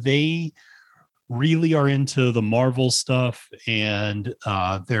funny, they really are into the Marvel stuff, and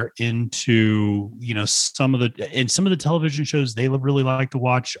they're into, some of the television shows they really like to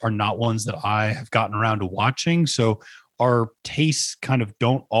watch are not ones that I have gotten around to watching. So our tastes kind of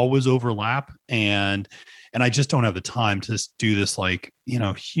don't always overlap, and I just don't have the time to do this,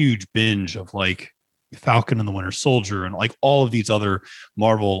 huge binge of Falcon and the Winter Soldier and all of these other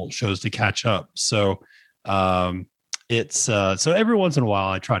Marvel shows to catch up. So it's so every once in a while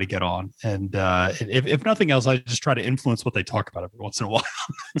I try to get on, and if nothing else, I just try to influence what they talk about every once in a while.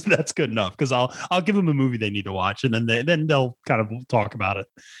 That's good enough, because I'll give them a movie they need to watch, and then they'll kind of talk about it,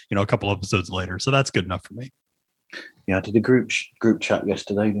 a couple episodes later. So that's good enough for me. Yeah, I did a group chat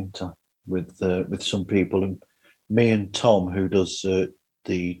yesterday, didn't I, with some people, and me and Tom, who does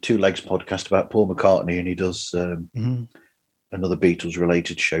the Two Legs podcast about Paul McCartney, and he does another Beatles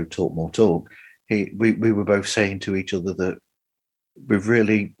related show, Talk More Talk. We were both saying to each other that we've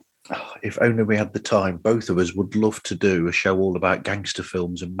really, if only we had the time, both of us would love to do a show all about gangster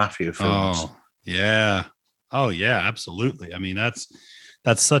films and mafia films. Oh yeah, absolutely. I mean, that's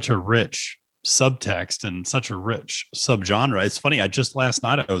such a rich subtext and such a rich subgenre. It's funny, last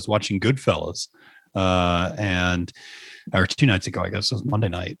night I was watching Goodfellas, or 2 nights ago, I guess it was Monday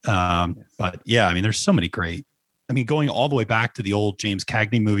night. But yeah, I mean, there's so many great, going all the way back to the old James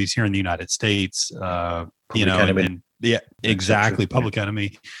Cagney movies here in the United States, exactly. Public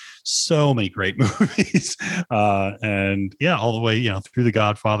Enemy, so many great movies. And yeah, all the way, through The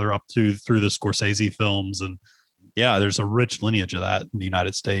Godfather up through the Scorsese films. And yeah, there's a rich lineage of that in the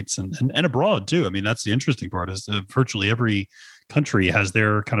United States and abroad too. I mean, that's the interesting part, is virtually every country has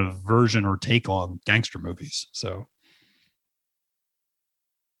their kind of version or take on gangster movies. So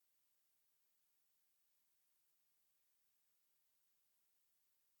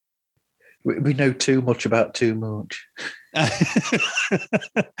we know too much about too much.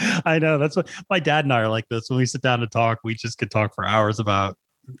 I know, that's what my dad and I are like this. When we sit down to talk, we just could talk for hours about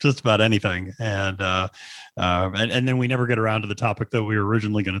just about anything, and then we never get around to the topic that we were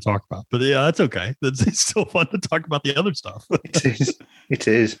originally going to talk about. But yeah, that's okay. It's still fun to talk about the other stuff. It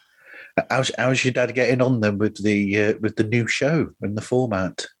is. How's your dad getting on then with the new show and the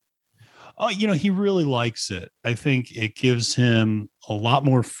format? Oh, he really likes it. I think it gives him a lot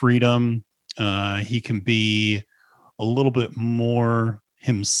more freedom. He can be a little bit more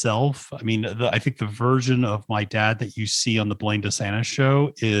himself. I mean, I think the version of my dad that you see on the Blaine DeSantis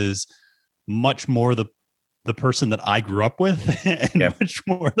show is much more the person that I grew up with, and much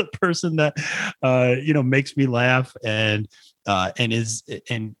more the person that makes me laugh and has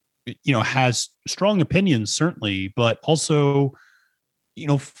strong opinions, certainly, but also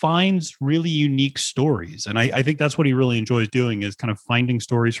finds really unique stories. And I think that's what he really enjoys doing, is kind of finding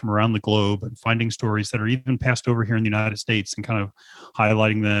stories from around the globe and finding stories that are even passed over here in the United States and kind of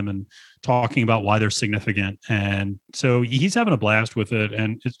highlighting them and talking about why they're significant. And so he's having a blast with it,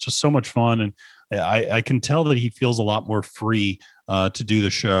 and it's just so much fun. And I can tell that he feels a lot more free to do the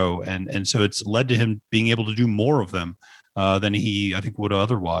show. And so it's led to him being able to do more of them than he, I think, would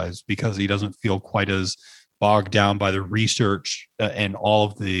otherwise, because he doesn't feel quite as bogged down by the research and all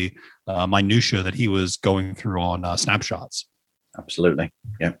of the minutia that he was going through on Snapshots. Absolutely.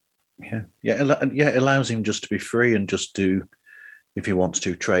 Yeah. It allows him just to be free and just do, if he wants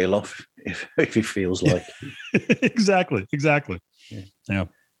to, trail off if he feels like. Exactly. Yeah.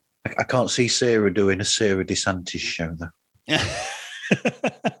 I can't see Sarah doing a Sarah DeSantis show though.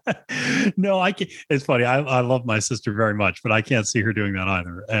 No, I can't. It's funny. I love my sister very much, but I can't see her doing that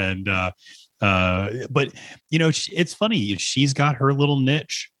either. And but it's funny. She's got her little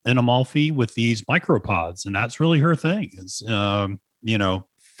niche in Amalfi with these micropods, and that's really her thing. Is 5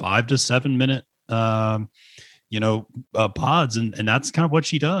 to 7 minute pods, and that's kind of what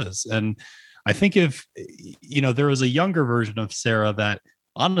she does. And I think if there was a younger version of Sarah that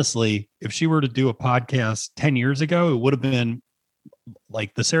honestly, if she were to do a podcast 10 years ago, it would have been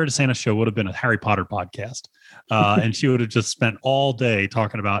like the Sarah DeSantis show would have been a Harry Potter podcast. And she would have just spent all day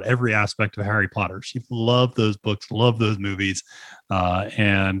talking about every aspect of Harry Potter. She loved those books, loved those movies. But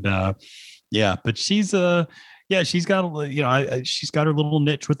she's she's got she's got her little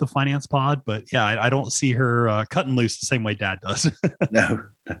niche with the finance pod, but I don't see her cutting loose the same way Dad does. No.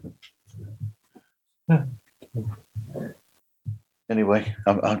 Anyway,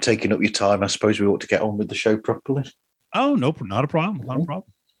 I'm taking up your time. I suppose we ought to get on with the show properly. Oh, no, not a problem. Not a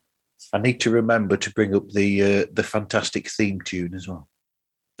problem. I need to remember to bring up the fantastic theme tune as well.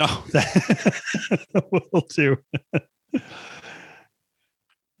 Oh, will do.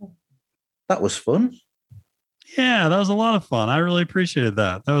 That was fun. Yeah, that was a lot of fun. I really appreciated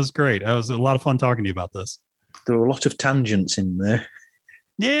that. That was great. That was a lot of fun talking to you about this. There were a lot of tangents in there.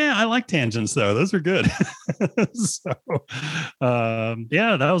 Yeah, I like tangents though. Those are good. So,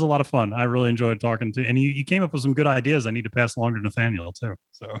 that was a lot of fun. I really enjoyed talking to, and you came up with some good ideas I need to pass along to Nathaniel too.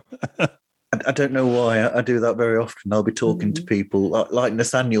 So I don't know why I do that very often. I'll be talking to people like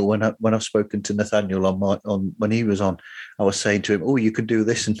Nathaniel when I've spoken to Nathaniel on when he was on. I was saying to him, "Oh, you could do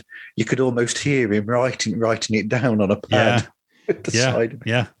this," and you could almost hear him writing it down on a pad. Side.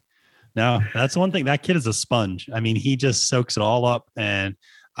 Yeah. No, that's one thing. That kid is a sponge. I mean, he just soaks it all up. And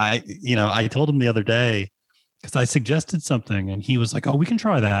I told him the other day, because I suggested something and he was like, "Oh, we can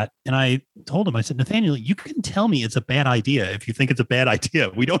try that." And I told him, I said, "Nathaniel, you can tell me it's a bad idea if you think it's a bad idea.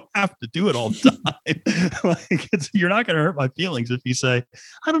 We don't have to do it all the time." You're not going to hurt my feelings if you say,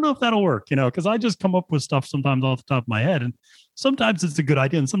 "I don't know if that'll work," because I just come up with stuff sometimes off the top of my head. And sometimes it's a good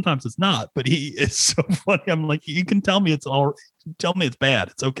idea and sometimes it's not. But it's so funny. I'm like, you can tell me tell me it's bad.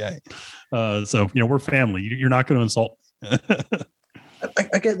 It's okay. So we're family. You're not going to insult me.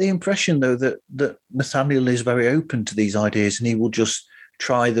 I get the impression, though, that Nathaniel is very open to these ideas and he will just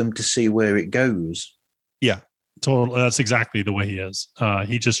try them to see where it goes. Yeah, totally. That's exactly the way he is.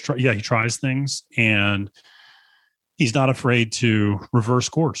 He just he tries things and he's not afraid to reverse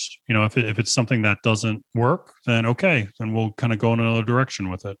course. If it's something that doesn't work, then okay, then we'll kind of go in another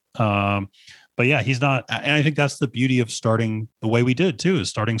direction with it. But yeah, he's not. And I think that's the beauty of starting the way we did too, is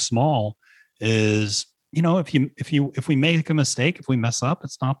starting small. Is if we make a mistake, if we mess up,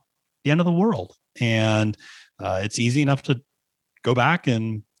 it's not the end of the world. And it's easy enough to go back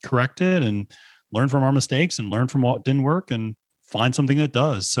and correct it and learn from our mistakes and learn from what didn't work and find something that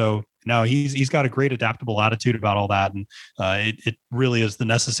does. So now he's got a great adaptable attitude about all that. And it really is the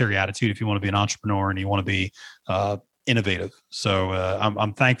necessary attitude if you want to be an entrepreneur and you want to be innovative. So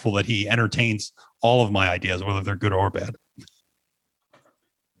I'm thankful that he entertains all of my ideas, whether they're good or bad.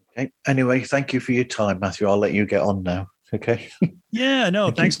 Okay. Anyway, thank you for your time, Matthew. I'll let you get on now. Okay. Yeah, no,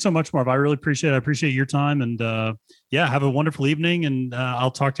 thanks so much, Marv. I really appreciate it. I appreciate your time and have a wonderful evening and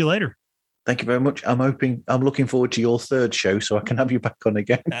I'll talk to you later. Thank you very much. I'm looking forward to your third show so I can have you back on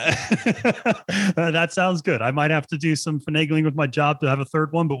again. That sounds good. I might have to do some finagling with my job to have a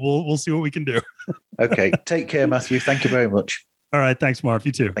third one, but we'll see what we can do. Okay. Take care, Matthew. Thank you very much. All right. Thanks, Marv.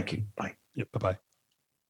 You too. Thank you. Bye. Yep. Bye-bye.